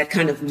 That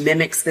kind of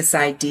mimics this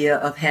idea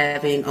of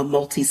having a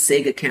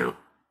multi-sig account,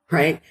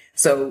 right?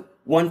 So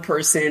one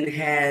person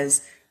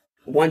has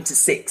 1 to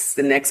 6,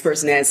 the next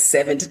person has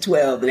 7 to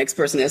 12, the next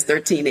person has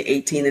 13 to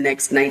 18, the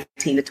next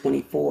 19 to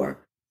 24.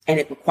 And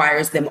it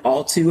requires them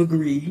all to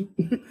agree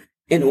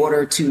in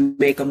order to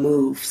make a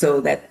move.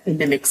 So that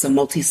mimics a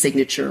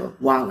multi-signature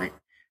wallet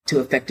to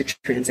affect a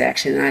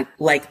transaction. And I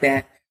like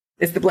that.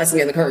 It's the blessing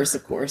and the curse,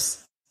 of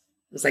course.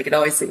 It's like it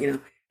always,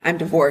 I'm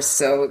divorced,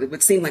 so it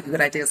would seem like a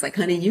good idea. It's like,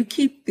 honey, you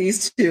keep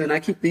these 2 and I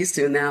keep these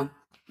 2. Now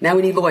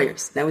we need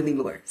lawyers.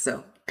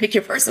 So pick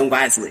your person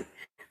wisely.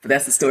 But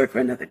that's the story for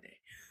another day.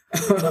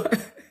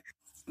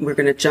 We're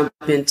going to jump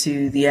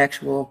into the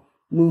actual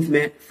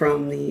movement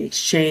from the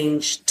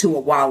exchange to a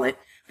wallet.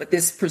 but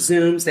this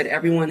presumes that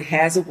everyone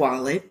has a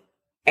wallet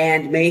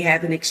and may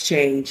have an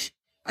exchange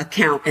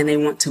account and they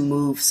want to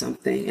move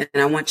something.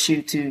 And I want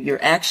you to, your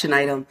action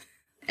item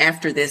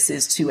after this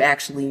is to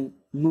actually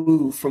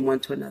move from one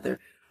to another.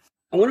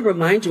 I want to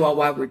remind you all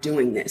why we're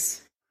doing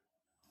this.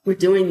 We're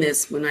doing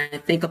this when I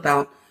think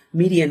about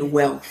median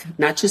wealth,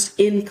 not just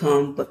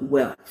income, but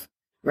wealth,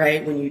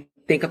 right? When you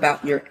think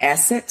about your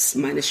assets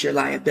minus your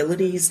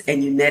liabilities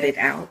and you net it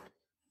out,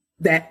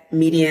 that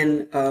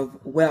median of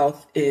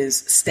wealth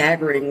is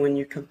staggering when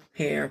you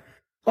compare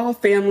all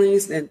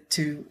families and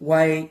to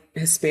white,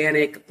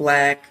 Hispanic,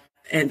 Black,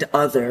 and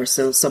other.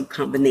 So some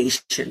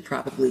combination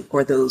probably,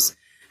 or those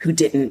who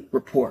didn't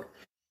report.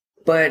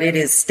 But it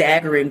is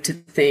staggering to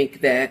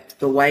think that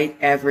the white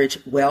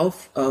average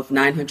wealth of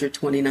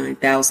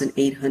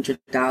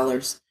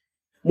 $929,800,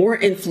 more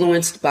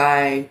influenced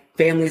by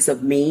families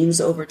of means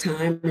over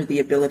time, or the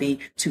ability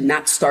to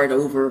not start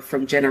over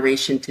from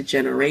generation to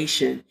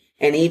generation.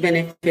 And even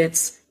if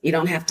it's, you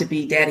don't have to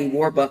be Daddy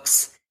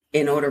Warbucks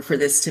in order for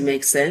this to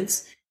make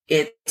sense.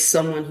 It's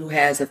someone who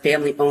has a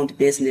family-owned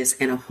business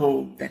and a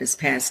home that is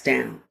passed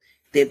down.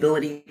 The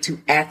ability to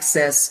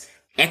access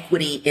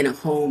equity in a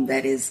home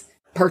that is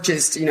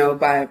purchased,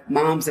 by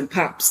moms and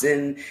pops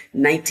in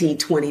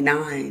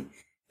 1929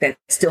 that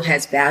still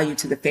has value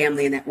to the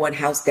family in that one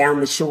house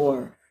down the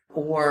shore,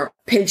 or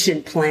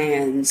pension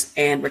plans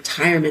and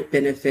retirement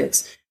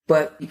benefits.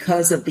 But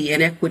because of the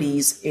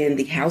inequities in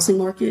the housing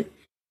market,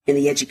 in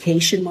the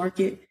education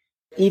market,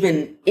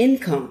 even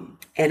income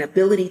and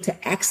ability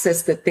to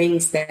access the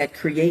things that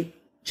create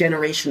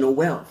generational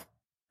wealth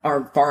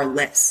are far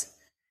less.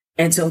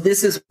 And so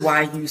this is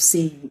why you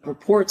see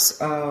reports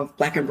of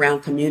Black and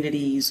brown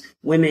communities,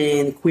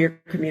 women,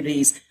 queer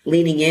communities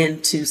leaning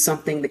into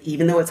something that,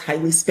 even though it's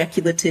highly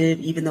speculative,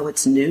 even though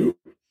it's new,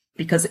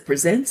 because it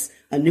presents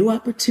a new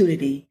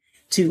opportunity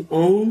to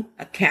own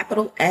a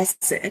capital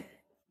asset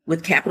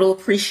with capital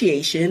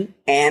appreciation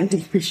and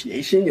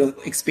depreciation. You'll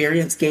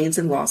experience gains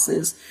and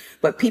losses.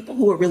 But people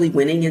who are really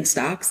winning in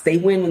stocks, they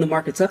win when the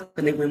market's up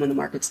and they win when the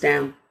market's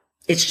down.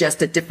 It's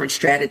just a different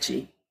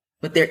strategy,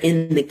 but they're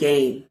in the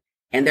game.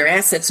 And their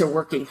assets are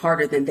working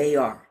harder than they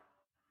are.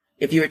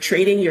 If you're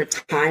trading your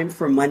time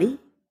for money,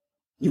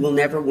 you will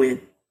never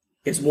win.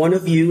 There's one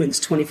of you and it's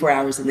 24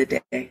 hours in the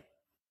day.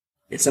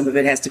 And some of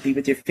it has to be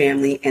with your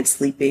family and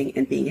sleeping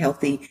and being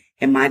healthy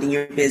and minding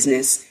your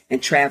business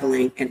and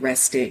traveling and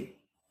resting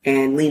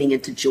and leaning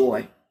into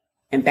joy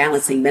and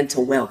balancing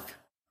mental wealth.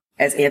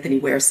 As Anthony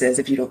Ware says,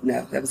 if you don't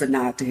know, that was a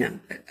nod to him.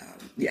 But,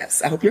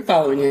 yes, I hope you're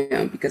following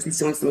him because he's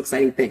doing some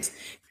exciting things.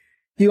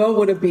 You all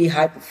want to be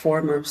high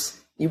performers.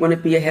 You want to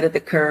be ahead of the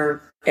curve.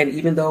 And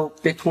even though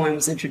Bitcoin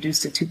was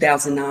introduced in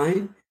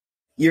 2009,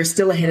 you're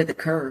still ahead of the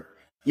curve.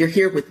 You're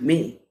here with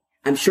me.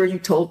 I'm sure you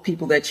told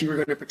people that you were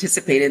going to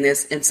participate in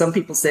this. And some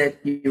people said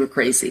you were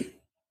crazy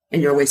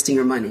and you're wasting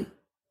your money.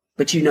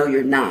 But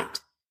you're not.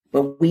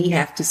 But we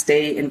have to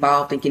stay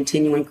involved in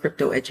continuing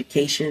crypto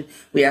education.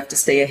 We have to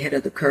stay ahead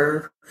of the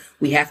curve.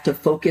 We have to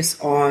focus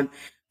on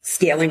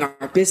scaling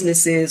our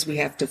businesses. We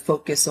have to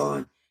focus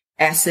on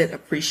asset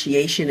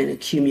appreciation and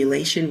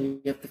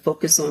accumulation. We have to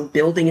focus on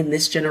building in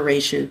this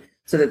generation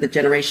so that the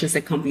generations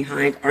that come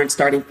behind aren't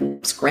starting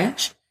from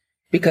scratch,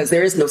 because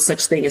there is no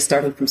such thing as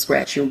starting from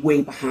scratch. You're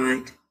way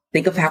behind.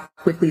 Think of how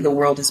quickly the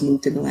world has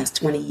moved in the last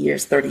 20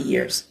 years, 30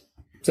 years.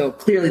 So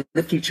clearly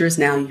the future is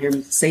now. You hear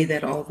me say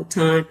that all the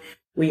time.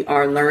 We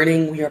are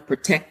learning, we are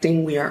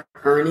protecting, we are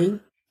earning.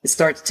 It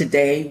starts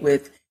today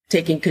with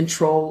taking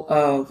control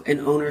of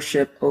and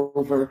ownership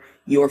over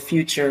your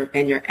future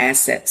and your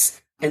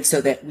assets. And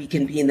so that we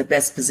can be in the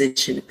best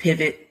position to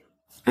pivot.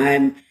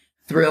 I'm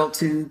thrilled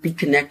to be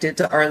connected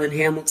to Arlen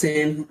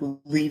Hamilton, who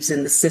believes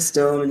in the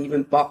system and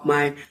even bought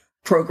my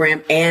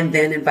program and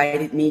then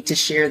invited me to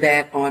share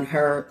that on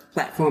her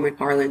platform at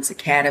Arlen's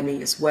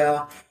Academy as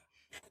well.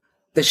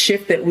 The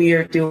shift that we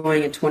are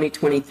doing in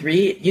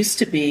 2023, it used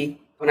to be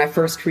when I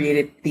first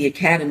created the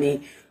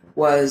Academy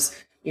was,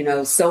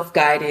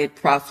 self-guided,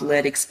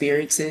 prof-led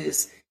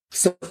experiences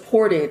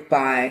supported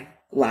by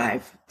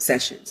live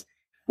sessions.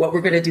 What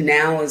we're going to do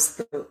now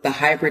is the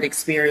hybrid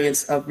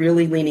experience of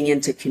really leaning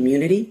into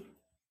community,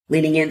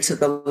 leaning into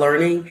the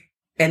learning,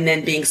 and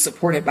then being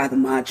supported by the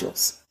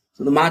modules.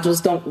 So the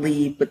modules don't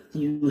leave, but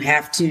you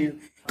have to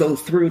go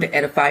through to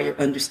edify your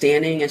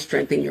understanding and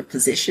strengthen your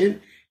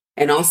position.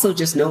 And also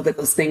just know that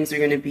those things are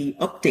going to be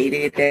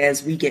updated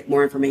as we get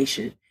more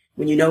information.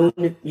 When you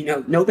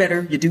know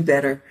better, you do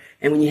better.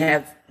 And when you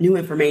have new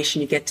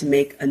information, you get to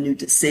make a new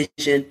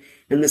decision.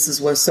 And this is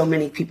what so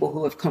many people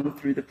who have come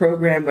through the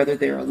program, whether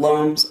they're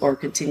alums or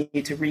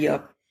continue to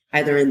re-up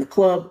either in the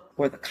club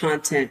or the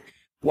content,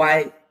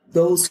 why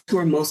those who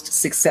are most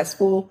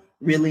successful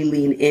really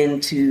lean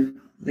into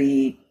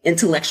the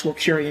intellectual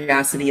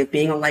curiosity of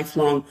being a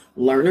lifelong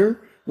learner,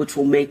 which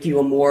will make you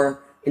a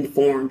more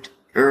informed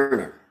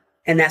earner.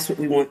 And that's what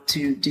we want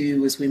to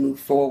do as we move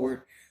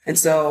forward. And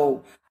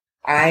so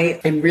I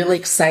am really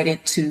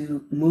excited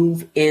to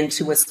move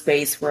into a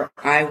space where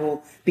I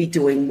will be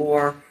doing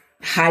more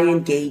high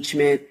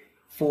engagement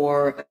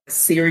for a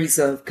series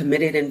of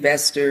committed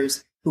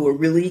investors who are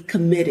really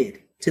committed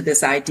to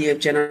this idea of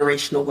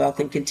generational wealth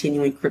and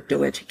continuing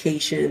crypto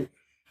education.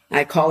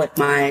 I call it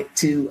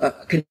to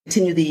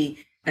continue the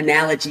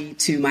analogy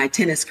to my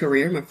tennis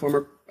career, my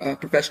former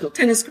professional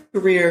tennis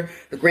career,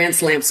 the Grand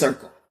Slam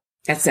Circle.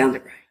 That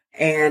sounded right.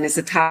 And it's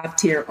a top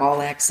tier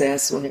all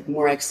access. We'll have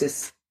more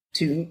access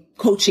to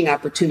coaching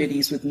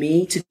opportunities with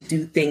me to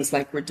do things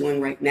like we're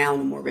doing right now on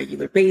a more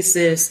regular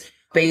basis,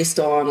 based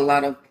on a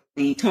lot of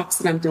the talks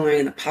that I'm doing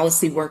and the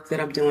policy work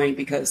that I'm doing,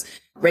 because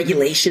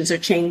regulations are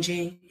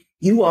changing.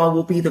 You all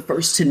will be the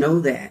first to know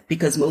that,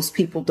 because most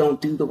people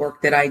don't do the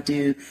work that I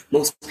do.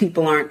 Most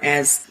people aren't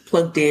as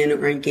plugged in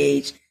or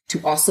engaged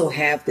to also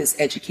have this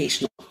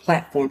educational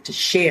platform to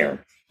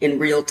share in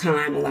real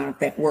time a lot of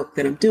that work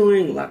that I'm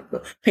doing, a lot of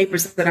the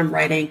papers that I'm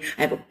writing.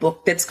 I have a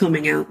book that's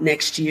coming out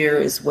next year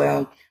as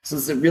well. So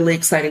it's a really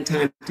exciting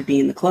time to be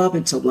in the club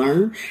and to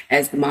learn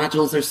as the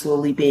modules are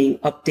slowly being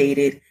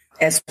updated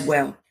as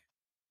well.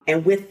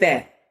 And with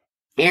that,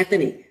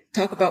 Anthony,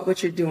 talk about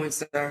what you're doing,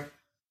 sir.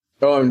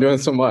 Oh, I'm doing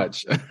so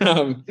much.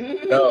 Thanks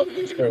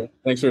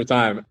for your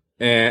time.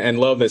 And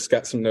love this.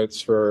 Got some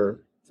notes for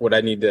what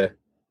I need to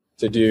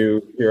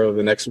do here over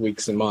the next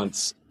weeks and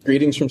months.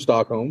 Greetings from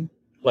Stockholm.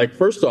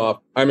 First off,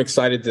 I'm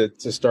excited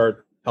to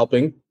start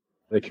helping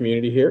the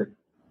community here.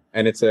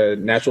 And it's a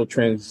natural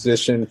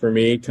transition for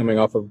me coming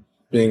off of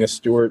being a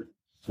steward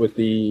with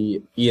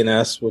the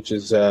ENS, which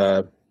is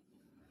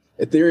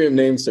Ethereum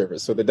name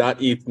service. So the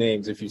 .eth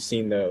names, if you've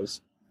seen those.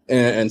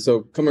 And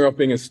so coming off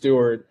being a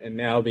steward and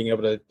now being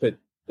able to put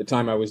the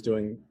time I was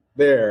doing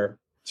there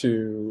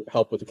to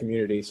help with the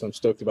community. So I'm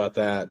stoked about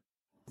that.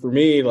 For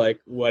me,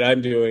 what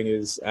I'm doing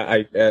is,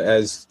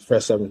 as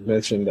Fresh Seven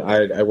mentioned,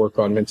 I work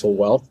on mental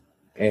wealth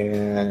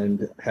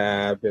and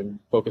have been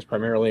focused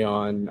primarily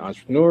on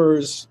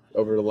entrepreneurs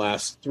over the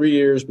last 3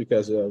 years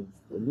because of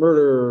the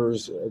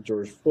murders,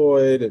 George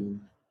Floyd,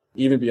 and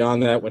even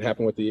beyond that, what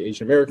happened with the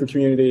Asian American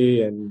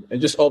community and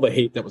just all the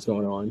hate that was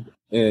going on.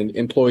 And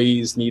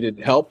employees needed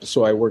help.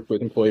 So I worked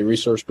with employee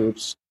resource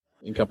groups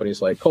in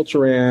companies like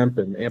Culture Amp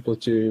and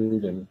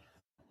Amplitude and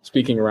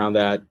speaking around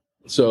that.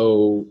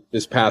 So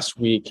this past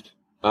week,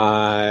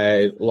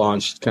 I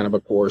launched kind of a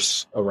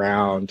course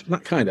around,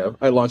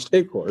 I launched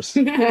a course.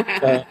 That's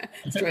right.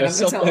 I'm going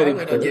to tell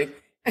Arlen on you.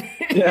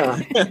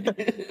 Yeah.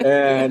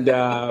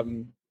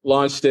 And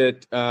launched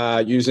it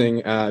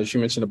using, as you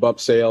mentioned, a BUP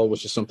sale,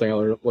 which is something I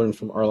learned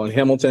from Arlen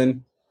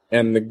Hamilton.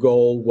 And the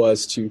goal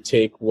was to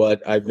take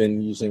what I've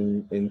been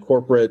using in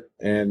corporate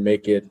and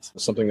make it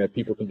something that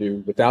people can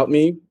do without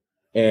me.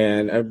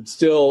 And I'm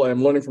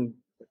learning from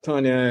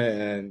Tanya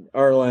and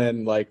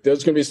Arlen.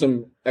 There's going to be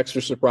some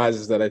extra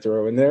surprises that I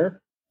throw in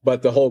there.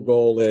 But the whole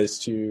goal is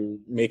to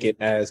make it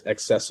as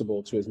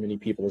accessible to as many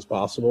people as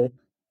possible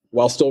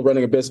while still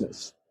running a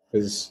business,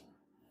 because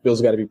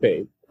bills got to be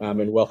paid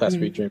and wealth has to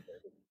be generated.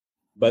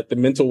 But the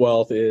mental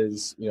wealth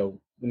is, the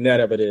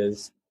net of it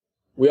is,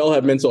 we all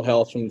have mental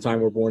health from the time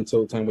we're born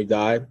till the time we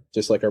die,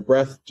 just like our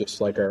breath,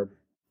 just like our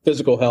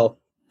physical health.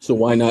 So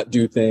why not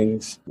do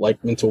things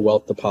like mental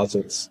wealth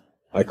deposits,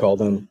 I call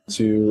them,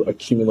 to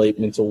accumulate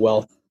mental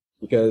wealth?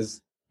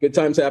 Because good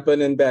times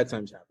happen and bad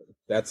times happen.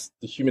 That's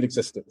the human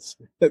existence.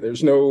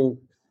 There's no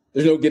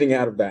getting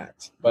out of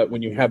that. But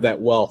when you have that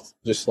wealth,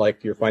 just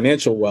like your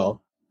financial wealth,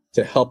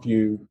 to help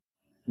you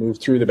move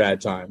through the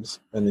bad times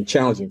and the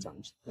challenging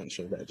times, not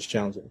sure bad, just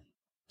challenging.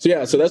 So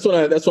yeah, so that's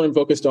what I'm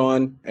focused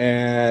on,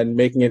 and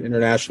making it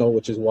international,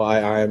 which is why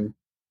I'm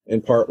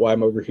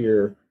over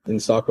here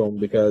in Stockholm,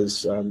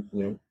 because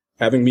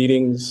having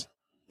meetings,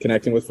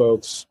 connecting with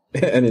folks,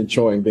 and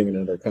enjoying being in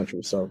another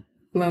country. So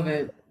love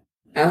it.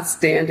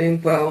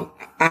 Outstanding. Well,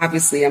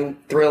 obviously, I'm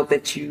thrilled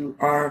that you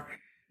are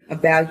a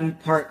valued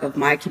part of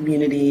my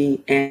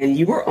community, and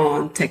you were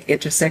on Tech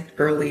Intersect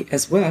early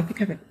as well. I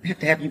think I have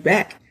to have you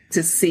back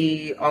to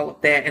see all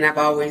of that. And I've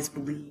always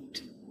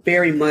believed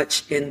very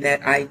much in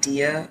that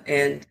idea.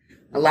 And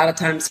a lot of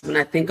times when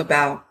I think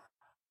about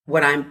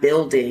what I'm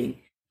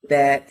building,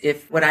 that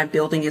if what I'm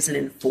building isn't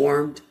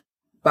informed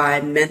by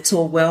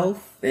mental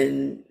wealth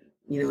and,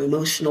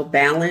 emotional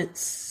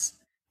balance,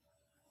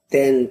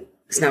 then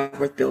it's not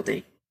worth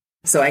building.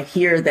 So I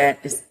hear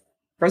that,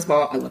 first of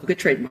all, I love a good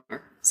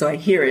trademark. So I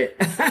hear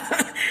it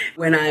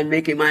when I'm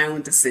making my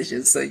own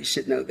decisions. So you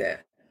should know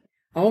that.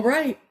 All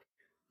right.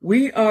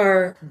 We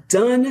are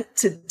done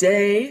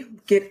today.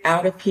 Get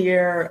out of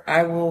here.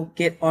 I will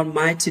get on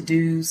my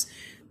to-dos.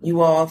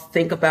 You all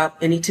think about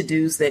any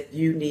to-dos that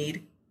you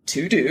need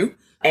to do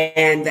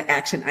and the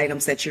action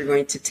items that you're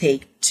going to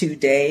take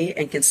today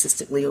and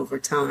consistently over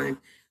time,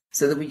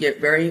 so that we get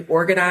very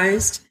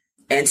organized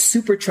and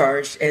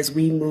supercharged as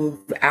we move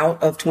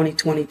out of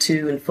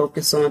 2022 and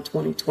focus on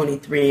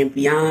 2023 and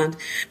beyond.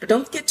 But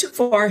don't get too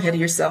far ahead of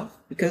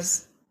yourself,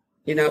 because,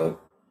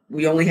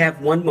 we only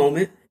have one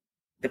moment.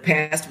 The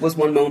past was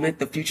one moment.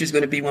 The future is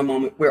going to be one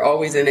moment. We're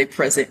always in a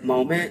present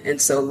moment.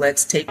 And so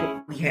let's take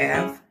what we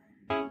have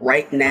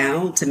right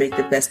now to make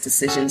the best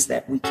decisions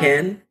that we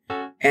can.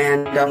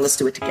 And let's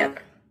do it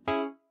together.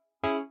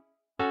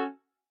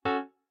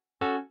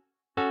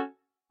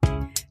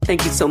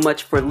 Thank you so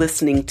much for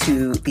listening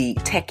to the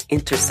Tech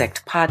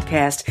Intersect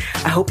podcast.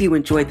 I hope you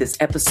enjoyed this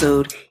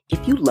episode.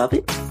 If you love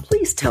it,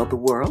 please tell the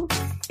world.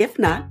 If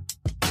not,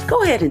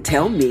 go ahead and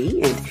tell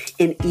me. And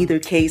in either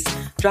case,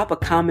 drop a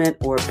comment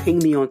or ping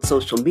me on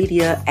social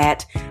media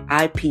at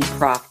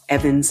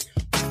IPProfEvans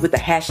with the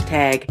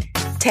hashtag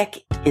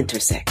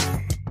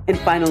TechIntersect. And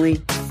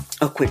finally,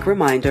 a quick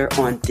reminder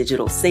on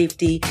digital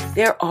safety.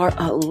 There are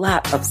a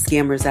lot of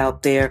scammers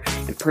out there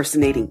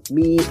impersonating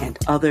me and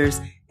others,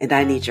 and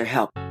I need your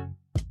help.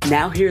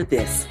 Now hear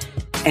this.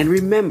 And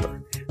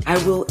remember, I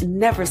will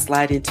never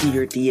slide into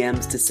your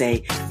DMs to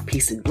say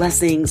peace and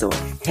blessings or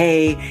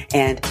hey,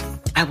 and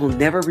I will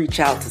never reach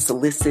out to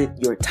solicit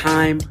your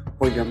time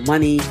or your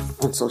money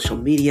on social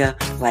media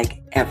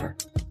like ever.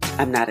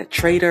 I'm not a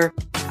trader.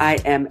 I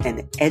am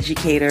an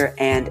educator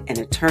and an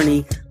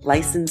attorney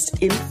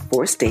licensed in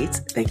 4 states.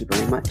 Thank you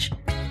very much.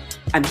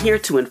 I'm here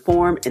to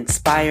inform,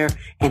 inspire,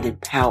 and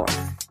empower.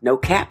 No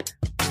cap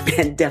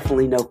and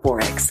definitely no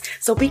Forex.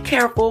 So be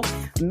careful,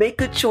 make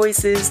good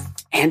choices,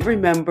 and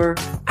remember,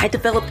 I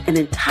developed an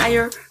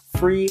entire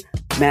free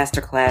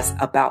masterclass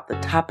about the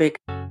topic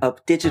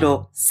of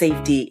digital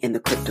safety in the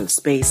crypto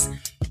space.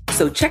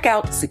 So check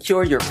out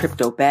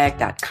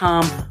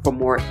secureyourcryptobag.com for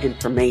more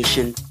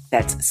information.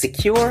 That's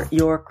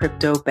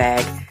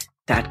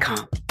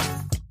secureyourcryptobag.com.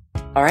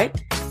 All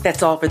right,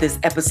 that's all for this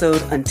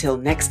episode. Until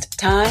next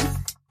time,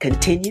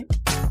 continue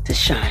to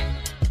shine.